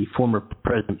the former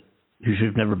president, who should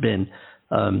have never been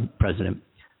president,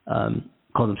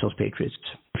 call themselves patriots.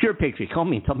 If you're a patriot, call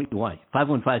me and tell me why.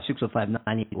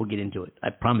 515-605-98. We'll get into it. I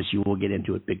promise you, we'll get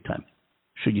into it big time.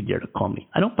 Should you dare to call me?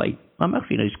 I don't bite. I'm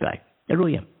actually a nice guy. I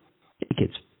really am. Hey,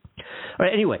 kids. All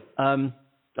right. Anyway.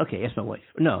 Okay. Ask my wife.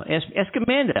 No. Ask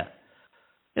Amanda.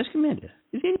 Ask Amanda.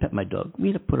 Is Andy pet my dog? We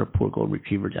had to put our poor golden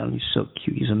retriever down. He's so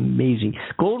cute. He's amazing.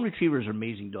 Golden retrievers are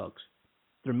amazing dogs.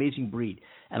 They're an amazing breed.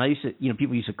 And I used to,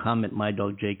 people used to comment my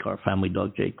dog Jake, our family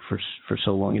dog Jake, for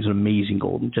so long. He's an amazing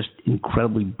golden, just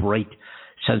incredibly bright,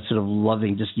 sensitive,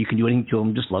 loving. Just you can do anything to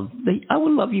him. Just love. I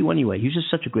would love you anyway. He's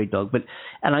just such a great dog.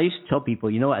 And I used to tell people,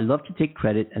 I love to take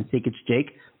credit and think it's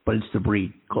Jake, but it's the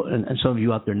breed. And some of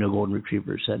you out there know golden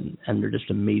retrievers, and they're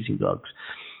just amazing dogs.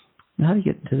 Now, how do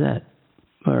you get into that?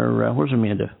 Or where's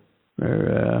Amanda?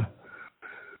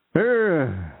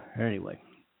 Anyway,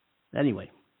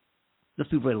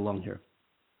 let's move right along here.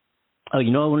 Oh,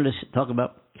 I wanted to talk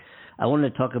about? I wanted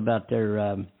to talk about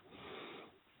their.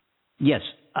 Yes,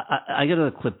 I got another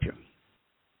clip here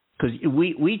because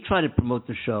we try to promote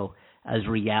the show as a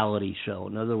reality show.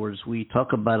 In other words, we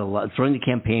talk about a lot during the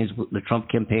campaigns, the Trump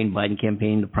campaign, Biden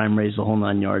campaign, the primaries, the whole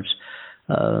 9 yards.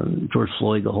 George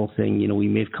Floyd, the whole thing, we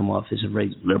may have come off as a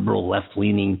very liberal,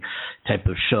 left-leaning type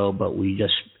of show, but we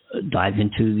just dive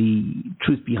into the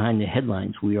truth behind the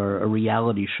headlines. We are a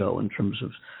reality show in terms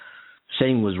of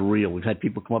saying was real. We've had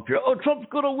people come up here, Trump's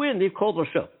going to win. They've called our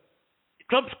show.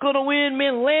 Trump's going to win,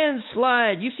 man,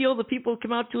 landslide. You see all the people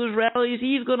come out to his rallies.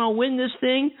 He's going to win this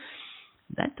thing.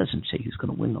 That doesn't say he's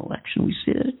going to win the election. We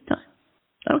see it at the time.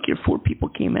 I don't care if 4 people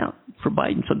came out for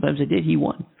Biden. Sometimes they did. He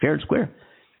won, fair and square.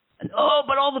 And,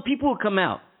 but all the people who come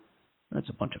out, that's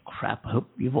a bunch of crap. I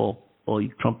hope you've all you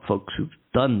Trump folks who've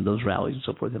done those rallies and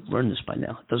so forth have learned this by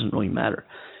now. It doesn't really matter.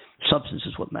 Substance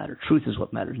is what matters. Truth is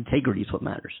what matters. Integrity is what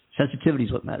matters. Sensitivity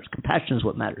is what matters. Compassion is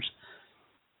what matters.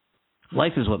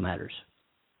 Life is what matters.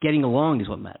 Getting along is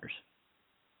what matters.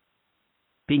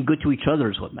 Being good to each other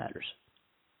is what matters.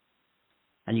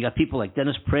 And you got people like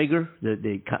Dennis Prager,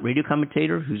 the radio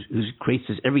commentator, who creates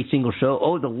this every single show.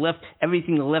 Oh, the left,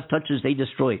 everything the left touches, they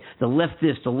destroy. The left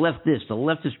this, the left this, the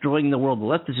left is destroying the world, the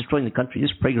left is destroying the country.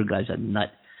 This Prager guy's a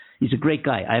nut. He's a great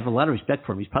guy. I have a lot of respect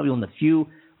for him. He's probably one of the few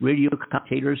radio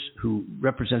commentators who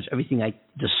represents everything I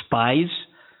despise,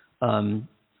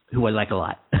 who I like a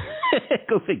lot.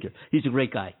 Go figure. He's a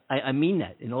great guy. I mean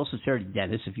that in all sincerity,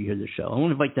 Dennis, if you hear this show. I want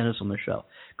to invite Dennis on the show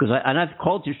because I've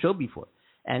called your show before.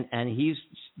 And he's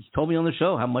told me on the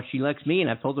show how much he likes me, and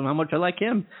I've told him how much I like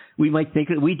him. We might think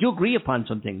we do agree upon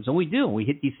some things, and we do. We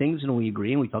hit these things, and we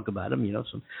agree, and we talk about them. I'm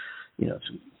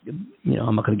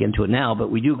not going to get into it now,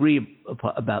 but we do agree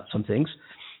about some things.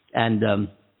 And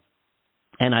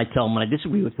I tell him when I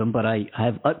disagree with him, but I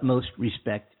have utmost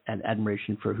respect and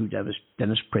admiration for who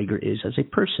Dennis Prager is as a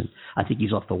person. I think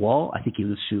he's off the wall. I think he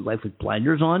lives through life with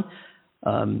blinders on.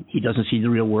 He doesn't see the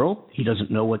real world. He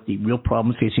doesn't know what the real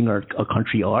problems facing our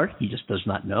country are. He just does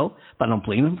not know. But I don't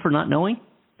blame him for not knowing.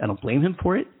 I don't blame him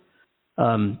for it.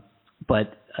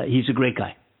 But he's a great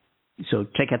guy. So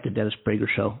check out the Dennis Prager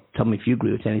Show. Tell me if you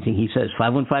agree with anything he says.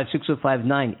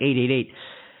 515-605-9888.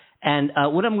 And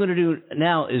what I'm going to do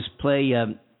now is play,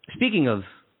 speaking of,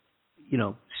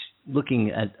 looking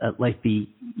at life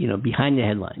behind the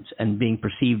headlines and being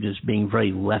perceived as being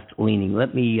very left-leaning.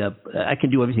 I can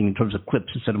do everything in terms of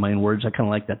clips instead of my own words. I kind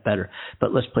of like that better.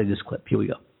 But let's play this clip. Here we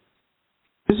go.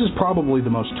 This is probably the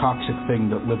most toxic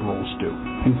thing that liberals do.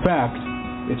 In fact,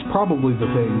 it's probably the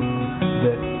thing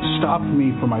that stopped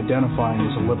me from identifying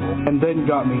as a liberal and then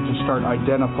got me to start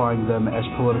identifying them as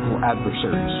political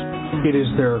adversaries. It is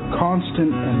their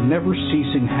constant and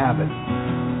never-ceasing habit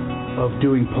of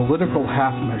doing political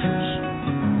half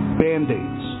measures,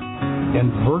 band-aids,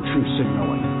 and virtue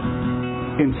signaling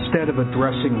instead of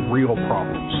addressing real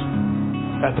problems.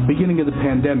 At the beginning of the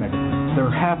pandemic, they're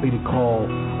happy to call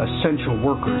essential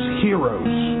workers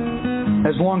heroes,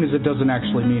 as long as it doesn't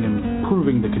actually mean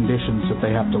improving the conditions that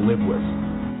they have to live with.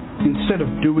 Instead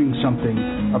of doing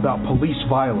something about police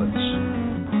violence,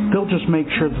 they'll just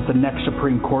make sure that the next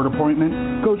Supreme Court appointment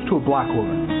goes to a black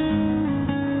woman.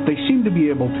 They seem to be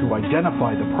able to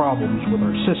identify the problems with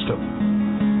our system,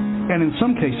 and in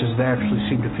some cases they actually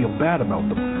seem to feel bad about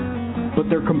them, but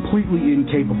they're completely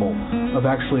incapable of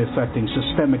actually affecting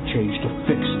systemic change to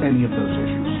fix any of those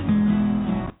issues.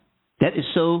 That is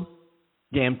so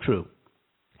damn true.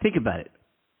 Think about it.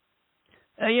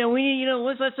 We need,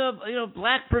 let's a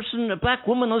black person, a black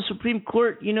woman on the Supreme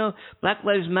Court, Black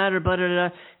Lives Matter, blah, blah, blah.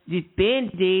 The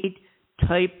Band-Aid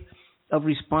type of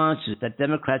responses that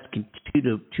Democrats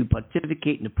continue to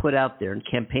pontificate and to put out there and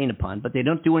campaign upon, but they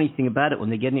don't do anything about it when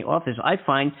they get in the office. I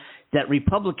find that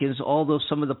Republicans, although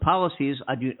some of the policies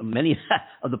many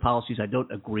of the policies I don't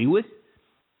agree with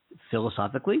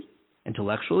philosophically,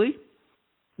 intellectually,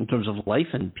 in terms of life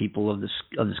and people of this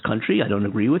country, I don't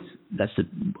agree with. That's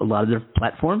a lot of their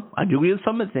platform. I do agree with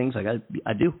some of the things.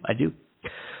 I do.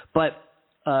 But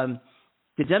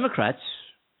the Democrats,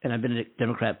 and I've been a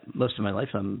Democrat most of my life.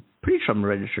 I'm pretty sure I'm a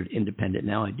registered independent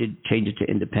now. I did change it to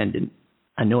independent.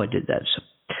 I know I did that. So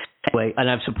anyway, and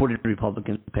I've supported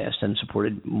Republicans in the past and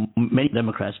supported many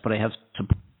Democrats, but I have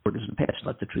supported in the past.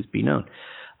 Let the truth be known.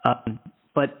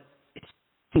 But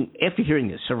after hearing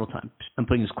this several times, I'm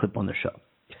putting this clip on the show.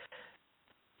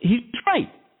 He's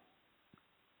right.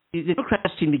 The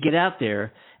Democrats seem to get out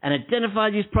there and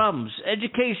identify these problems: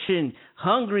 education,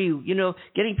 hungry,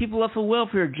 getting people off of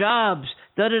welfare, jobs,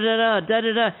 da-da-da-da,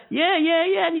 da-da-da. Yeah,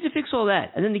 I need to fix all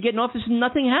that. And then they get in office and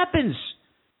nothing happens.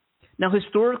 Now,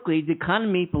 historically, the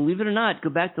economy, believe it or not, go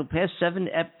back to the past 7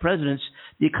 presidents,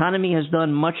 the economy has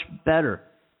done much better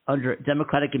under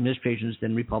Democratic administrations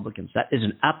than Republicans. That is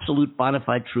an absolute bona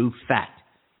fide true fact.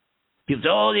 People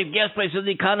say, the gas prices,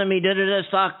 the economy, da-da-da,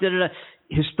 stock, da-da-da.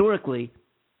 Historically,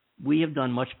 we have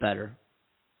done much better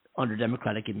under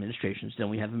Democratic administrations than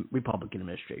we have in Republican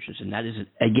administrations. And that is,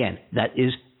 that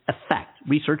is a fact.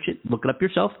 Research it. Look it up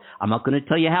yourself. I'm not going to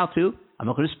tell you how to. I'm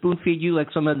not going to spoon feed you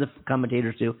like some of the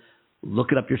commentators do.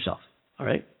 Look it up yourself. All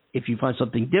right? If you find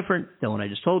something different than what I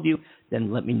just told you,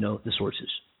 then let me know the sources.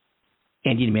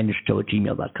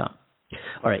 AndyTheMandershow@gmail.com.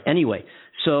 All right. Anyway,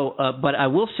 so, but I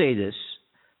will say this,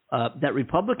 that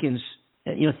Republicans,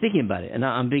 thinking about it, and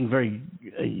I'm being very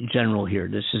general here.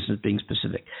 This isn't being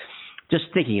specific. Just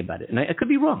thinking about it, and I could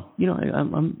be wrong.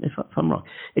 If I'm wrong,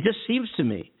 it just seems to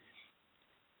me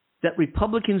that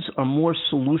Republicans are more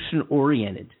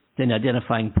solution-oriented than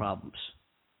identifying problems.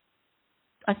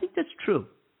 I think that's true.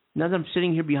 Now that I'm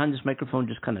sitting here behind this microphone,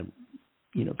 just kind of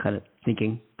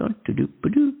thinking,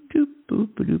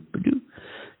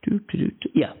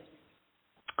 yeah,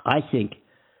 I think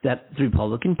that the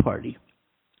Republican Party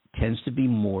tends to be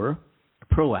more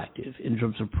proactive in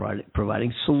terms of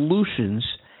providing solutions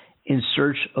in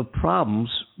search of problems,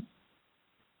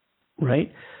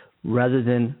 right? Rather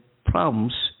than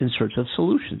problems in search of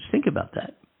solutions. Think about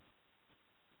that.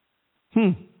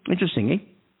 Interesting, eh?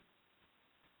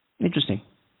 Interesting.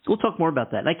 We'll talk more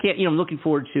about that. And I can't, I'm looking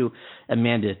forward to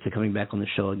Amanda coming back on the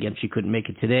show again. She couldn't make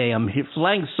it today. I'm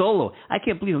flying solo. I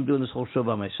can't believe I'm doing this whole show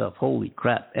by myself. Holy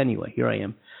crap. Anyway, here I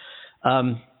am.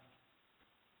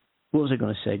 What was I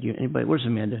going to say? Anybody? Where's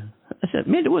Amanda? I said,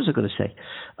 Amanda, what was I going to say?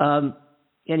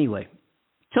 Anyway,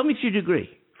 tell me if you'd agree.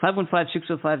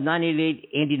 515-605-988,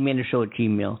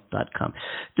 AndyAmandaShow@gmail.com.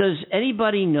 Does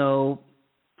anybody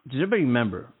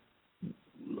remember?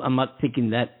 I'm not thinking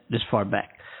that this far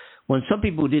back. When some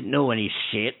people didn't know any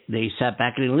shit, they sat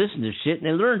back and they listened to shit and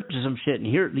they learned some shit. And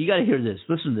you got to hear this.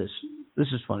 Listen to this.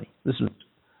 This is funny. Listen.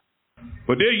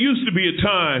 But there used to be a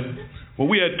time when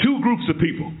we had two groups of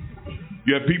people.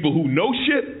 You have people who know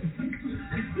shit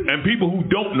and people who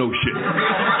don't know shit.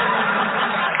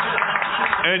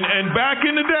 And back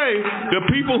in the day, the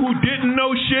people who didn't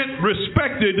know shit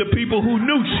respected the people who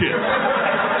knew shit.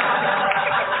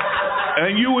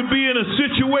 And you would be in a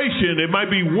situation, it might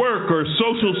be work or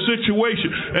social situation,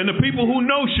 and the people who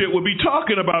know shit would be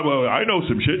talking about, well, I know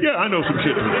some shit. Yeah, I know some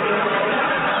shit.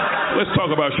 Let's talk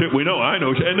about shit we know. I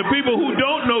know shit. And the people who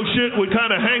don't know shit would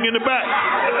kind of hang in the back.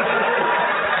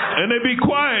 And they'd be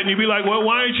quiet, and you'd be like, well,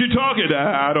 why aren't you talking?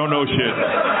 I don't know shit.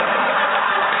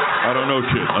 I don't know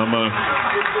shit. I'm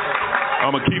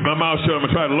going to keep my mouth shut. I'm going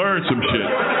to try to learn some shit.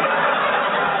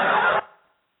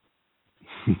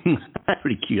 That's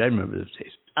pretty cute. I remember those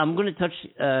days. I'm going to touch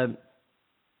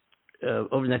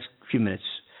over the next few minutes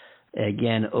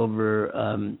again over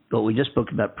what we just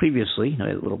spoke about previously. I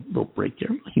had a little break there,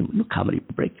 a little comedy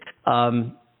break,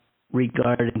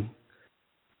 regarding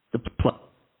the plot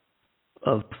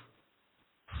of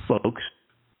folks.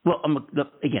 Well, I'm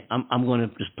going to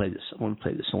just play this. I want to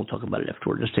play this, and we'll talk about it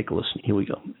afterward. Just take a listen. Here we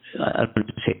go. I don't need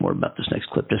to say more about this next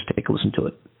clip. Just take a listen to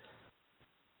it.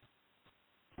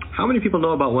 How many people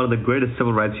know about one of the greatest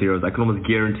civil rights heroes I can almost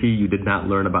guarantee you did not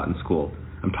learn about in school?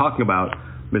 I'm talking about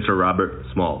Mr. Robert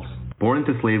Smalls. Born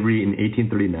into slavery in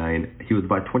 1839, he was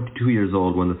about 22 years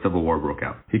old when the Civil War broke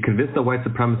out. He convinced the white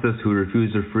supremacists who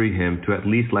refused to free him to at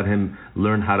least let him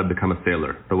learn how to become a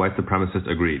sailor. The white supremacists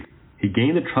agreed. He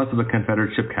gained the trust of a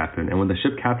Confederate ship captain, and when the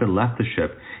ship captain left the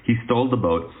ship, he stole the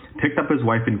boat, picked up his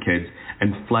wife and kids,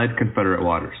 and fled Confederate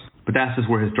waters. But that's just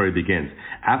where his story begins.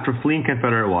 After fleeing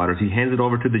Confederate waters, he hands it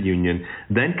over to the Union,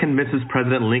 then convinces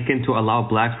President Lincoln to allow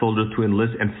black soldiers to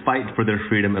enlist and fight for their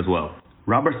freedom as well.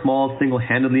 Robert Smalls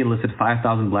single-handedly enlisted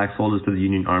 5,000 black soldiers to the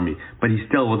Union Army, but he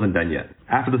still wasn't done yet.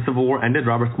 After the Civil War ended,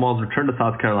 Robert Smalls returned to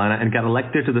South Carolina and got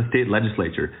elected to the state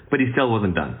legislature, but he still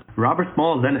wasn't done. Robert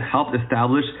Smalls then helped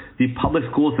establish the public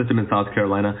school system in South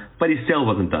Carolina, but he still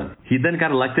wasn't done. He then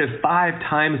got elected 5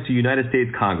 times to United States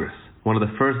Congress, one of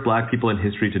the first black people in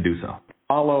history to do so.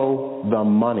 Follow the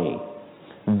money.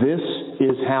 This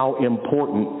is how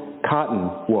important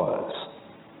cotton was.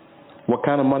 What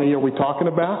kind of money are we talking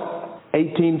about?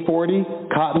 1840,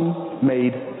 cotton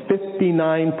made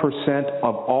 59%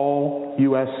 of all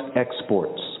U.S.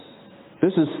 exports.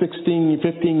 This is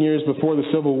 15 years before the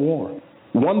Civil War.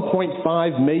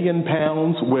 1.5 million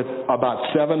pounds with about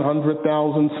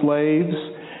 700,000 slaves,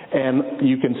 and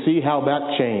you can see how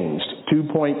that changed.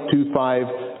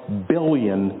 2.25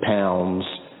 billion pounds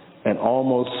and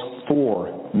almost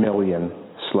 4 million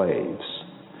slaves.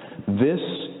 This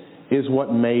is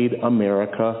what made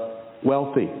America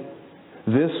wealthy.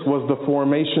 This was the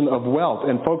formation of wealth.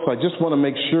 And folks, I just want to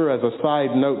make sure as a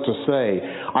side note to say,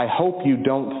 I hope you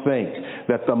don't think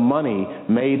that the money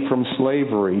made from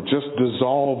slavery just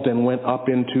dissolved and went up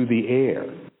into the air.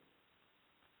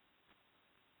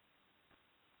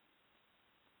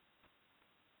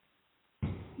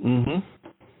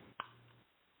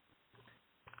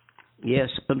 Yes,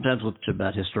 sometimes we'll talk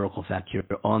about historical fact here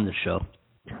on the show.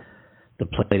 The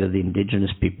plight of the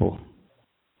indigenous people.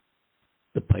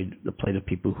 The plight of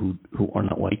people who are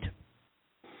not white.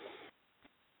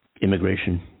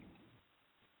 Immigration.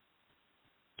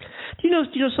 Do you know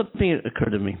something that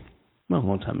occurred to me? Well, a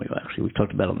long time ago, actually. We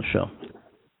talked about it on the show.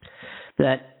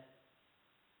 That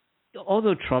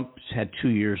although Trump's had 2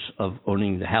 years of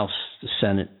owning the House, the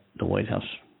Senate, the White House,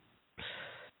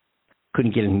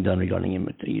 couldn't get anything done regarding him.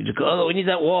 You just go, oh, we need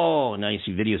that wall. And now you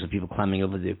see videos of people climbing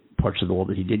over the parts of the wall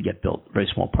that he did get built, very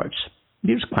small parts.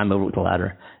 You just climb over with a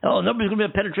ladder. Oh, nobody's going to be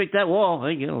able to penetrate that wall.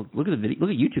 Hey, look at the video. Look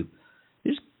at YouTube.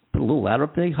 You just put a little ladder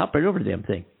up there, hop right over the damn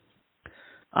thing.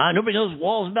 Nobody knows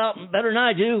walls about better than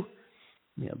I do.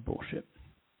 Yeah, bullshit.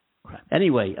 Crap.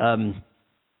 Anyway,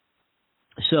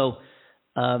 so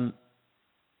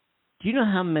Do you know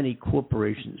how many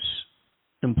corporations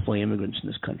employ immigrants in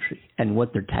this country and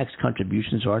what their tax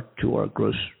contributions are to our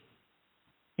gross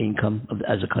income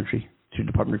as a country through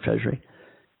the Department of Treasury?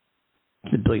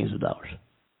 The billions of dollars.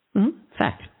 Mm-hmm.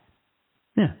 Fact.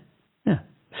 Yeah.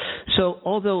 So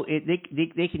although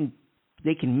they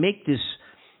can make this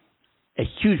a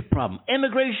huge problem,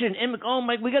 immigration,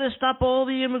 we got to stop all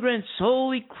the immigrants.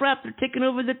 Holy crap, they're taking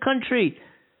over the country.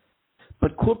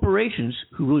 But corporations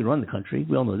who really run the country,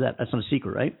 we all know that. That's not a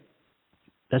secret, right?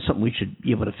 That's something we should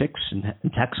be able to fix and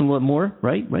tax them a little more,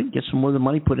 right? Get some more of the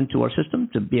money put into our system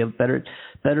to be a better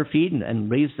feed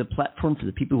and raise the platform for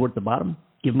the people who are at the bottom.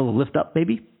 Give them a little lift up,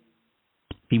 maybe.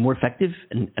 Be more effective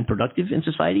and productive in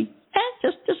society.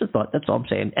 Just a thought. That's all I'm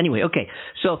saying. Anyway, okay.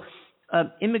 So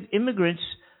immigrants,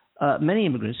 many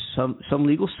immigrants, some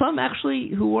legal, some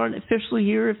actually who aren't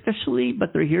officially,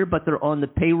 but they're here, but they're on the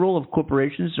payroll of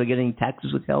corporations. They're getting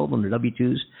taxes withheld on their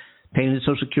W-2s, paying the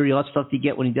Social Security, all that stuff you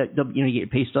get when you get your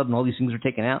pay stub and all these things are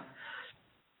taken out.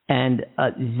 And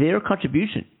their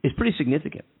contribution is pretty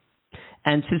significant.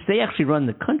 And since they actually run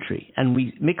the country and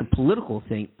we make a political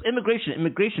thing,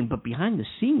 immigration, but behind the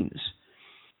scenes,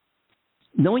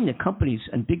 knowing that companies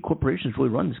and big corporations really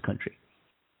run this country,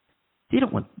 they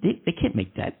can't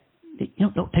make that.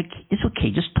 It's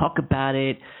okay. Just talk about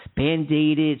it,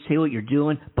 band-aid it, say what you're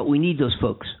doing, but we need those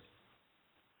folks.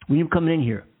 We need them coming in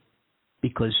here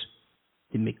because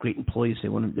they make great employees. They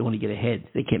want to get ahead.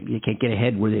 They can't get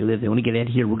ahead where they live. They want to get ahead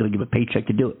here. We're going to give a paycheck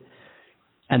to do it.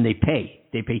 And they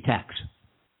pay tax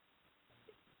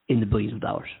in the billions of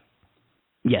dollars.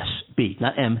 Yes, B,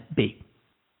 not M, B.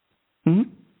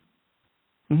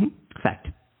 Fact.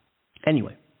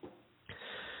 Anyway,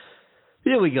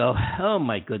 there we go. Oh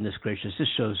my goodness gracious, this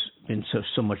show's been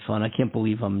so much fun. I can't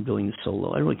believe I'm doing this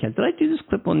solo. I really can't. Did I do this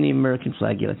clip on the American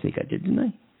flag yet? I think I did, didn't I?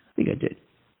 I think I did.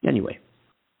 Anyway,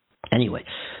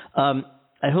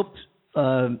 I hope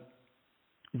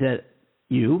that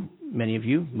you, many of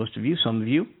you, most of you, some of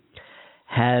you,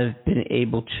 have been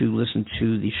able to listen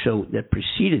to the show that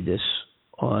preceded this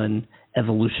on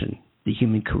evolution, the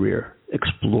human career,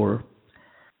 explore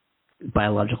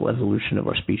biological evolution of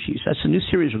our species. That's a new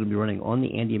series we're going to be running on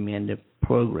the Andy Amanda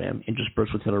program,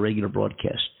 interspersed with our regular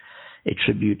broadcast, a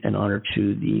tribute and honor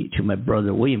to my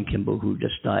brother William Kimbel, who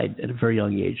just died at a very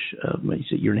young age.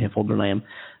 He's a year and a half older than I am,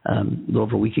 a little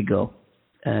over a week ago.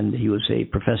 And he was a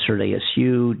professor at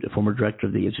ASU, the former director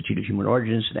of the Institute of Human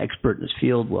Origins, an expert in his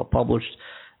field, well-published,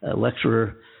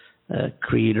 lecturer,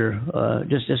 creator.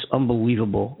 Just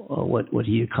unbelievable what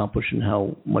he accomplished and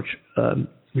how much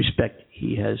respect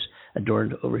he has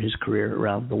adorned over his career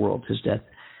around the world. His death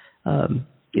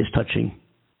is touching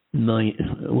millions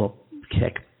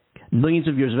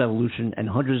of years of evolution and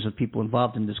hundreds of people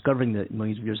involved in discovering the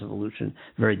millions of years of evolution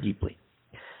very deeply.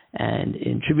 And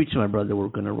in tribute to my brother, we're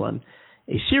going to run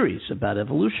a series about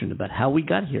evolution, about how we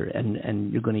got here,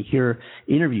 and you're going to hear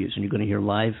interviews, and you're going to hear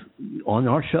live on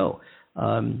our show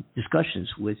discussions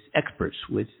with experts,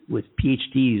 with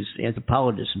PhDs,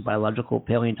 anthropologists in biological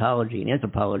paleontology and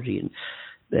anthropology and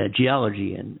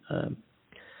geology and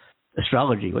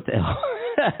astrology. What the hell?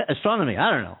 Astronomy.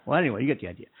 I don't know. Well, anyway, you get the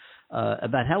idea.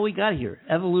 About how we got here,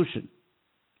 evolution.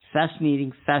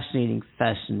 Fascinating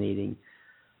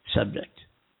subject.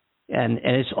 And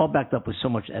it's all backed up with so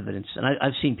much evidence. And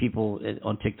I've seen people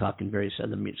on TikTok and various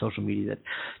other social media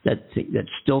that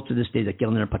still to this day that get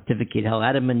on there and pontificate how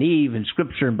Adam and Eve and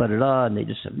Scripture and blah, and they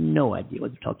just have no idea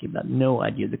what they're talking about, no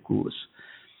idea the clueless.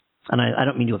 And I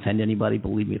don't mean to offend anybody.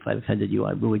 Believe me, if I've offended you,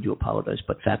 I really do apologize.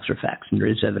 But facts are facts, and there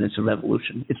is evidence of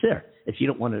evolution. It's there. If you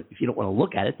don't want to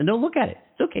look at it, then don't look at it.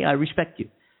 It's okay. I respect you.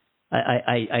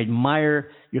 I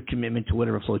admire your commitment to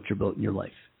whatever floats your boat in your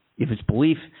life. If it's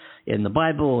belief in the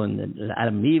Bible and that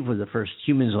Adam and Eve were the first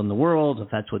humans on the world, if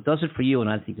that's what does it for you, and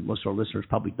I think that most of our listeners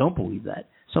probably don't believe that.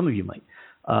 Some of you might.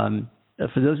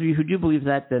 For those of you who do believe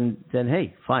that, then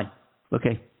hey, fine.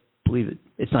 Okay, believe it.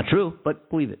 It's not true, but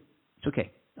believe it. It's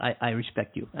okay. I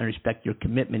respect you. I respect your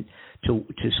commitment to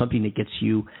something that gets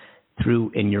you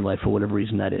through in your life for whatever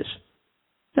reason that is.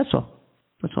 That's all.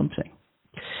 That's all I'm saying.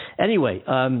 Anyway,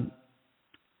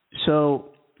 so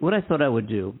what I thought I would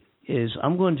do is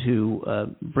I'm going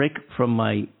to break from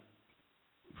my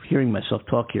hearing myself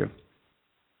talk here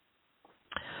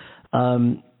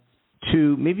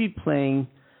to maybe playing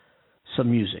some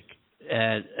music.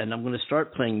 And I'm going to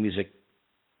start playing music.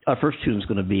 Our first tune is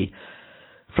going to be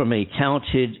from a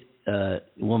talented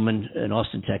woman in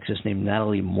Austin, Texas named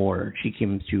Natalie More. She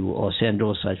came to Los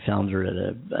Angeles. I found her at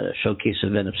a showcase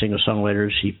event of singer-songwriters.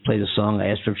 She played a song. I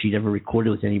asked her if she'd ever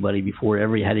recorded with anybody before,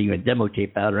 ever had even a demo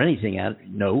tape out or anything out.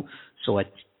 No. So I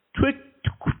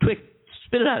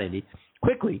spit it out, Andy,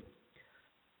 quickly.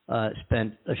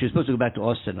 she was supposed to go back to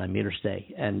Austin. I made her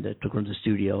stay and took her into the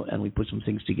studio, and we put some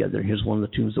things together. Here's one of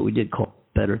the tunes that we did called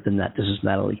Better Than That. This is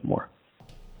Natalie More.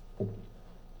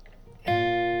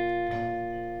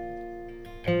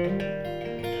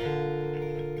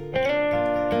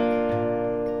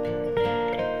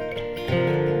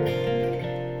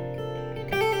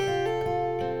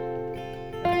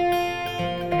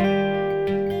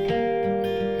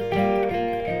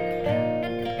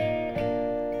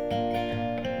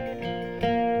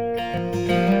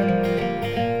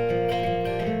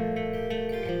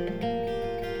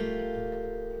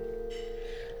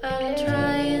 I'm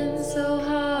trying so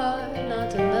hard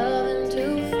not to love him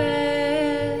too fast.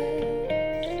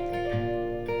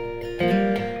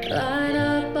 Line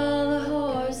up all the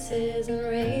horses and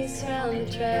race round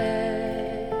the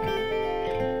track.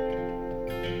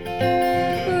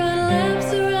 Run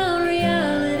laps around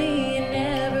reality and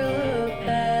never look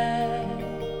back.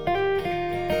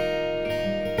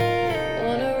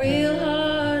 Want a real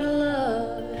hard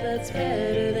love that's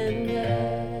better than that.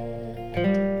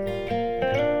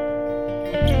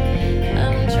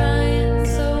 I'm trying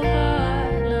so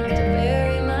hard not to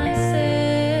bury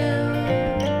myself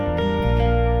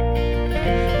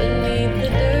beneath the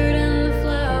dirt and the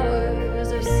flowers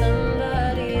of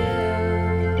somebody else.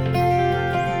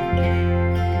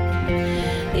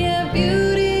 Yeah,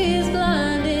 beauty is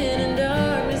blinding and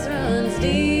darkness runs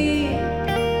deep.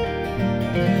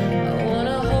 I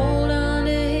wanna hold on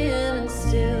to him and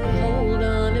still hold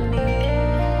on to me.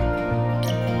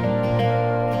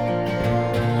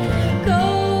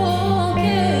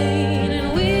 Cocaine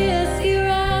and whiskey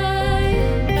ride,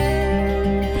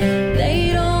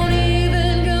 they don't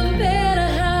even compare to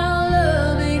how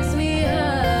love makes me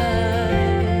high.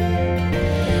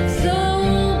 So I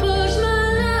won't push my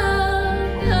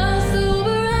luck, I'll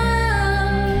sober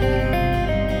up.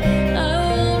 I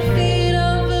won't feed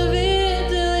off of it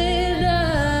till it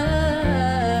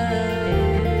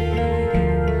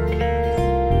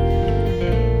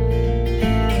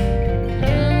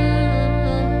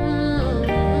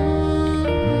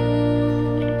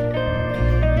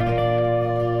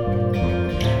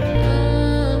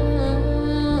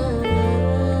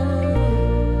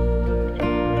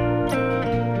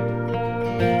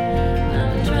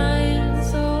I'm trying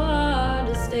so hard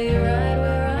to stay right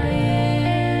where I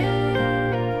am.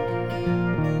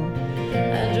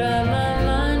 I drive my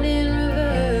mind in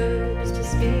reverse to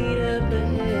speed up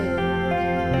ahead.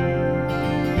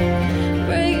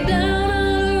 Break down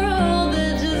on the road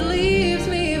that just leaves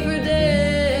me for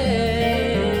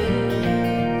dead.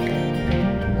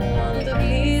 Want the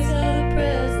peace of the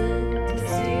present to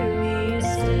steer me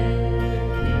instead.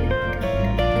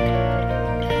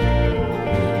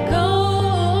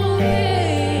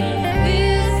 Cocaine,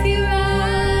 whiskey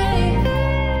ride,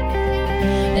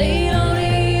 they don't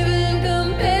even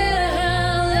compare to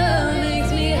how love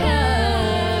makes me high.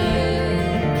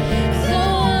 So I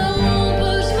won't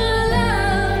push my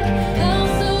luck, I'll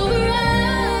sober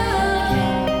up.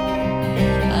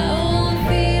 I won't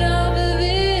feed off of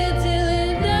it till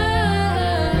it dies.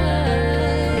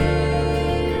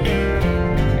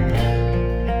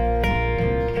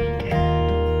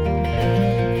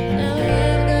 Now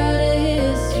I've got a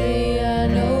history, I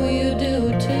know you do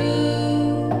too.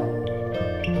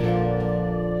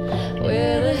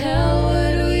 Where the hell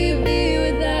would we be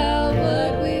without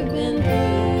what we've been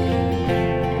through?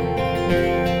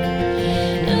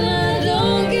 And I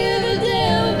don't give a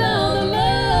damn about the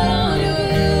mud on your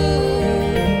boots.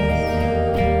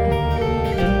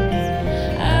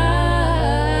 I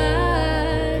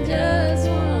just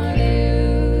want you.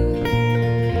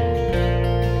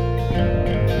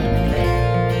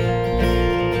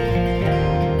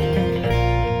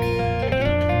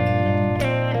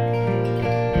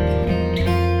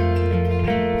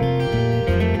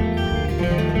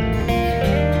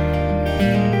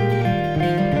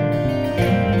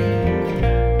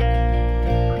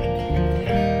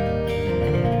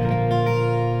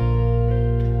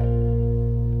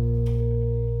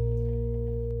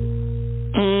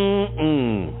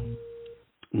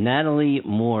 Natalie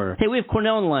More. Hey, we have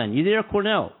Cornell on the line. You there,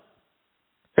 Cornell?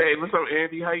 Hey, what's up,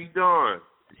 Andy? How you doing?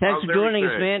 Thanks How's for joining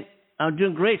us, everything? man. I'm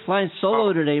doing great. Flying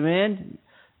solo today, man.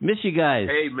 Miss you guys.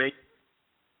 Hey, man.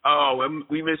 Oh,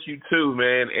 we miss you too,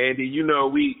 man. Andy, you know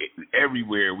we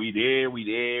everywhere. We there.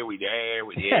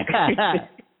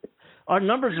 Our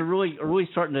numbers are really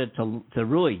starting to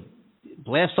really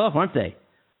blast off, aren't they?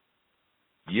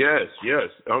 Yes.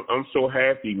 I'm so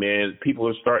happy, man. People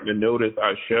are starting to notice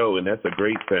our show, and that's a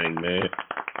great thing, man.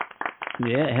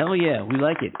 Yeah, hell yeah, we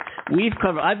like it.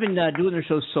 I've been doing the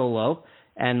show solo,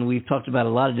 and we've talked about a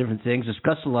lot of different things,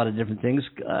 discussed a lot of different things.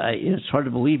 It's hard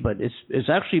to believe, but it's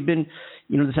actually been,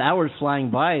 this hour is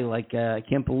flying by like I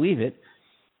can't believe it.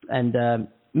 And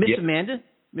Miss Amanda,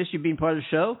 miss you being part of the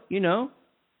show.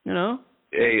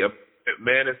 Hey,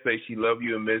 Amanda say she love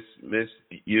you and miss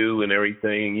you and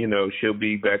everything. She'll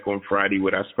be back on Friday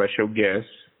with our special guest.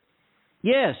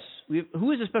 Yes,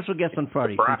 who is a special guest on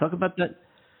Friday? Can we talk about that?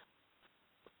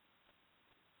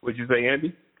 What'd you say,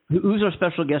 Andy? Who's our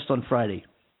special guest on Friday?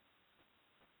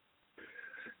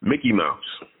 Mickey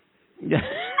Mouse.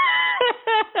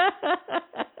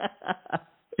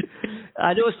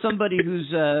 I know somebody who's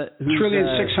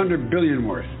 $1,600 billion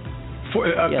worth.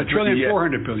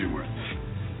 $1,400 billion worth.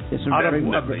 Out of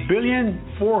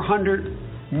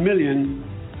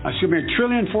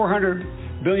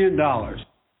 $1,400 billion.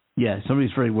 Yeah,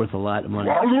 somebody's very worth a lot of money.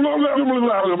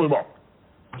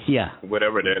 Yeah.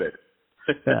 Whatever that is.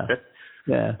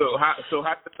 Yeah. So how does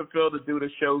it feel to do the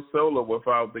show solo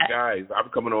without the guys? I'm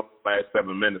coming on the last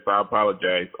 7 minutes. I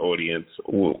apologize, audience.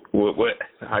 What?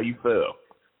 How you feel?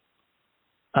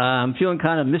 I'm feeling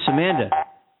kind of Miss Amanda.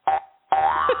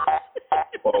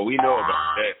 Oh, we know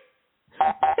about that.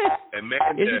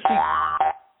 Amanda. Isn't she?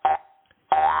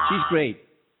 She's great.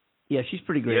 Yeah, she's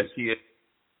pretty great. Yes, she is.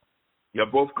 You're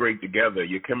both great together.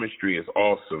 Your chemistry is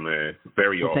awesome, man.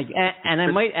 Very awesome. And I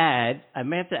might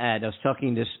have to add, I was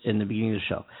talking this in the beginning of the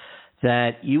show,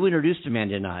 that you introduced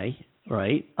Amanda and I,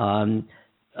 right,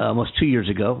 almost 2 years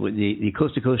ago. The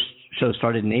Coast to Coast show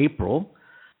started in April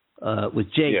with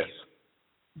Jake. Yes.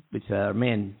 With our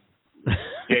man.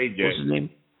 JJ. What's his name?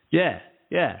 Yeah.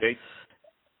 Jake.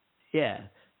 Yeah.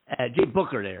 Jake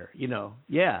Butler there,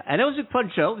 Yeah. And it was a fun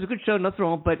show. It was a good show, nothing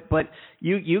wrong. But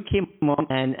you came on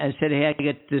and said, hey, I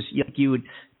get this. You would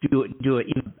do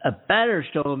a better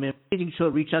show, an amazing show,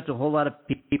 reach out to a whole lot of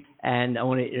people. And I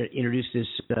want to introduce this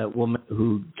woman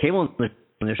who came on the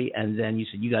show. And then you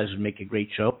said you guys would make a great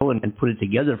show and put it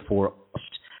together for us.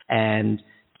 And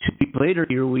 2 weeks later,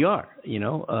 here we are,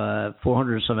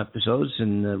 400 or some episodes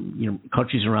in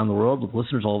countries around the world with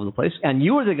listeners all over the place. And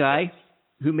you were the guy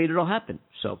who made it all happen.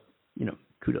 So,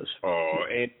 kudos. Oh,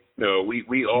 and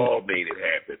we all made it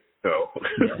happen. So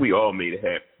we all made it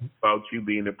happen. About you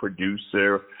being the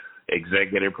producer,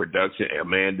 executive production,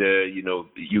 Amanda,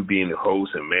 you being the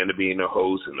host, Amanda being the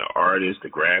host, and the artist, the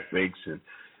graphics, and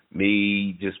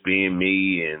me just being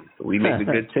me, and we make a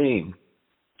good team.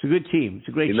 It's a good team. It's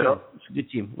a great show. It's a good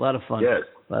team. A lot of fun. Yes.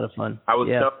 A lot of fun. I was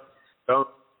telling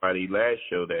somebody last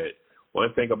show that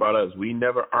one thing about us, we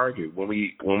never argue. When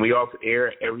we off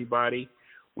air, everybody,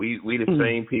 we the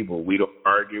same people. We don't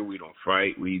argue. We don't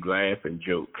fight. We laugh and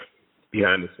joke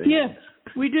behind the scenes. Yeah,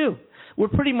 we do. We're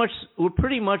pretty much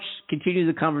continuing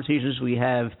the conversations we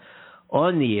have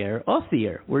on the air, off the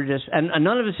air. We're just and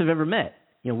none of us have ever met.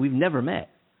 We've never met.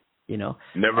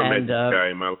 Never met this guy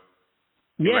in my life.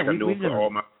 Yeah, we've never. All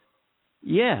my.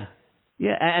 Yeah,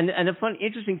 and the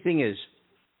interesting thing is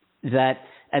that,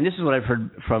 and this is what I've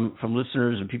heard from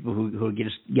listeners and people who are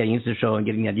getting into the show and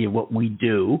getting the idea of what we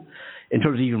do in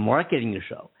terms of even marketing the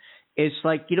show. It's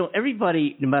like,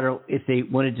 everybody, no matter if they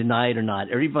want to deny it or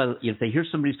not, everybody, if they hear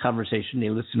somebody's conversation,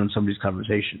 they listen on somebody's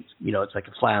conversations. It's like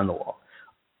a fly on the wall.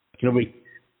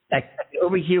 I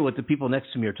overhear what the people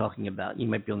next to me are talking about. You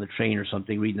might be on the train or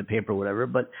something, reading the paper or whatever,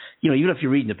 but, even if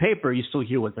you're reading the paper, you still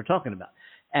hear what they're talking about.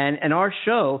 And our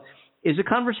show is a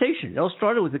conversation. It all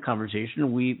started with a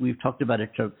conversation. We've talked about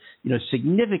it to,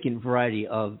 significant variety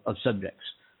of subjects,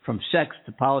 from sex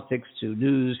to politics to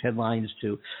news headlines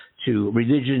to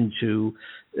religion to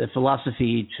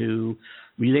philosophy to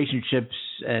relationships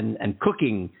and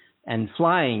cooking and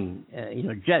flying,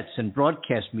 jets and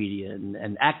broadcast media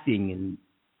and acting and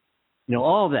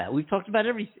all of that. We've talked about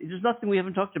everything. There's nothing we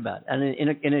haven't talked about, and in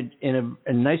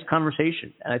a nice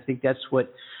conversation. And I think that's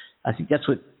what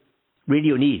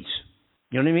radio needs.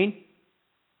 You know what I mean?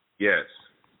 Yes.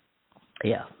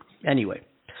 Yeah. Anyway,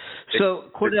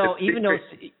 so Cordell, even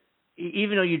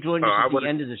though you joined us at the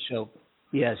end of the show,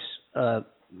 yes,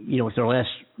 with our last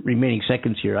remaining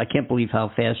seconds here, I can't believe how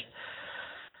fast.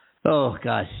 Oh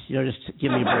gosh, just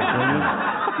give me a break, won't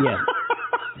you? Yeah.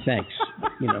 Thanks.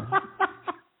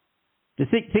 The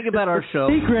thing about our show.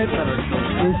 The secret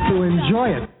is to enjoy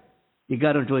it. You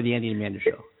got to enjoy the Andy and Amanda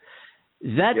show.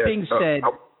 That being said.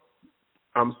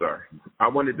 I'm sorry. I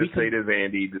wanted to say this,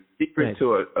 Andy. The secret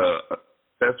to a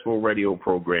successful radio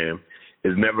program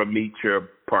is never meet your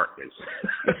partners.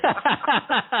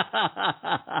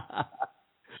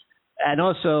 And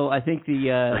also, I think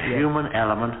the human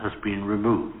element has been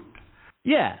removed.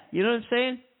 Yeah, you know what I'm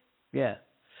saying? Yeah.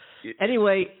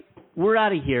 Anyway, we're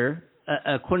out of here.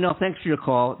 Cornell, thanks for your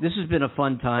call. This has been a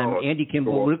fun time. Andy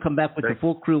Kimbel, we'll come back with the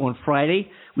full crew on Friday.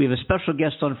 We have a special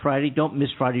guest on Friday. Don't miss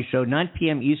Friday's show, 9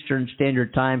 p.m. Eastern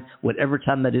Standard Time, whatever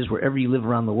time that is, wherever you live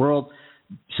around the world.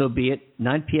 So be it.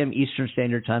 9 p.m. Eastern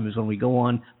Standard Time is when we go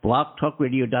on.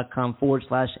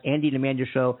 blogtalkradio.com/Andy and Amanda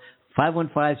Show,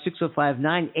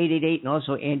 515-605-9888, and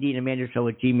also Andy and Amanda Show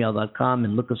at gmail.com,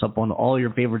 and look us up on all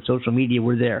your favorite social media.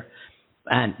 We're there.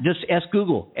 And just ask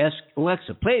Google, ask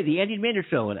Alexa, play the Andy and Amanda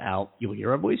Show, and you'll hear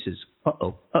our voices.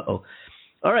 Uh-oh.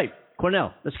 All right,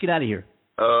 Cornell, let's get out of here.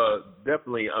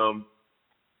 Definitely.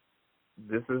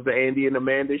 This is the Andy and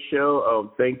Amanda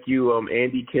Show. Thank you,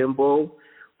 Andy Kimbel,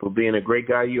 for being a great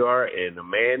guy you are. And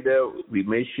Amanda, we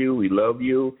miss you. We love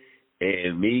you.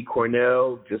 And me,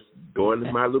 Cornell, just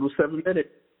doing my little 7 minutes.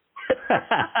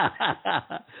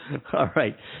 All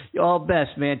right. You all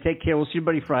best, man. Take care. We'll see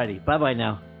everybody Friday. Bye-bye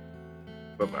now.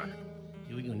 Bye-bye.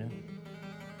 Here we go now.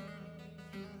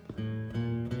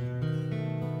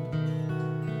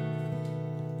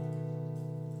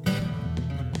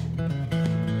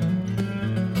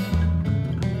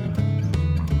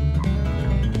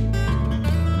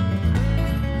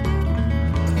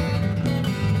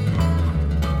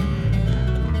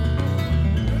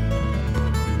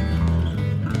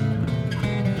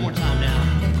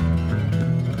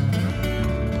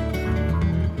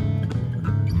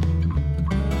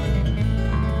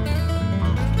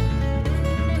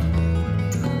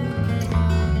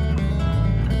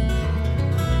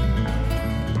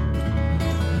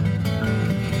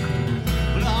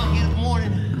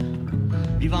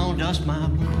 Dust my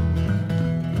broom.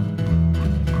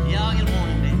 Yeah, I'll get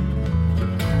morning, baby.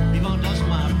 We gonna dust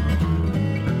my broom.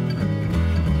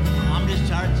 I'm just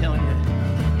tired of telling you,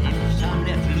 it was time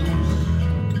left to lose.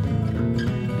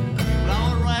 But I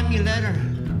wanna write me a letter,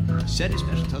 send it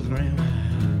special telegram.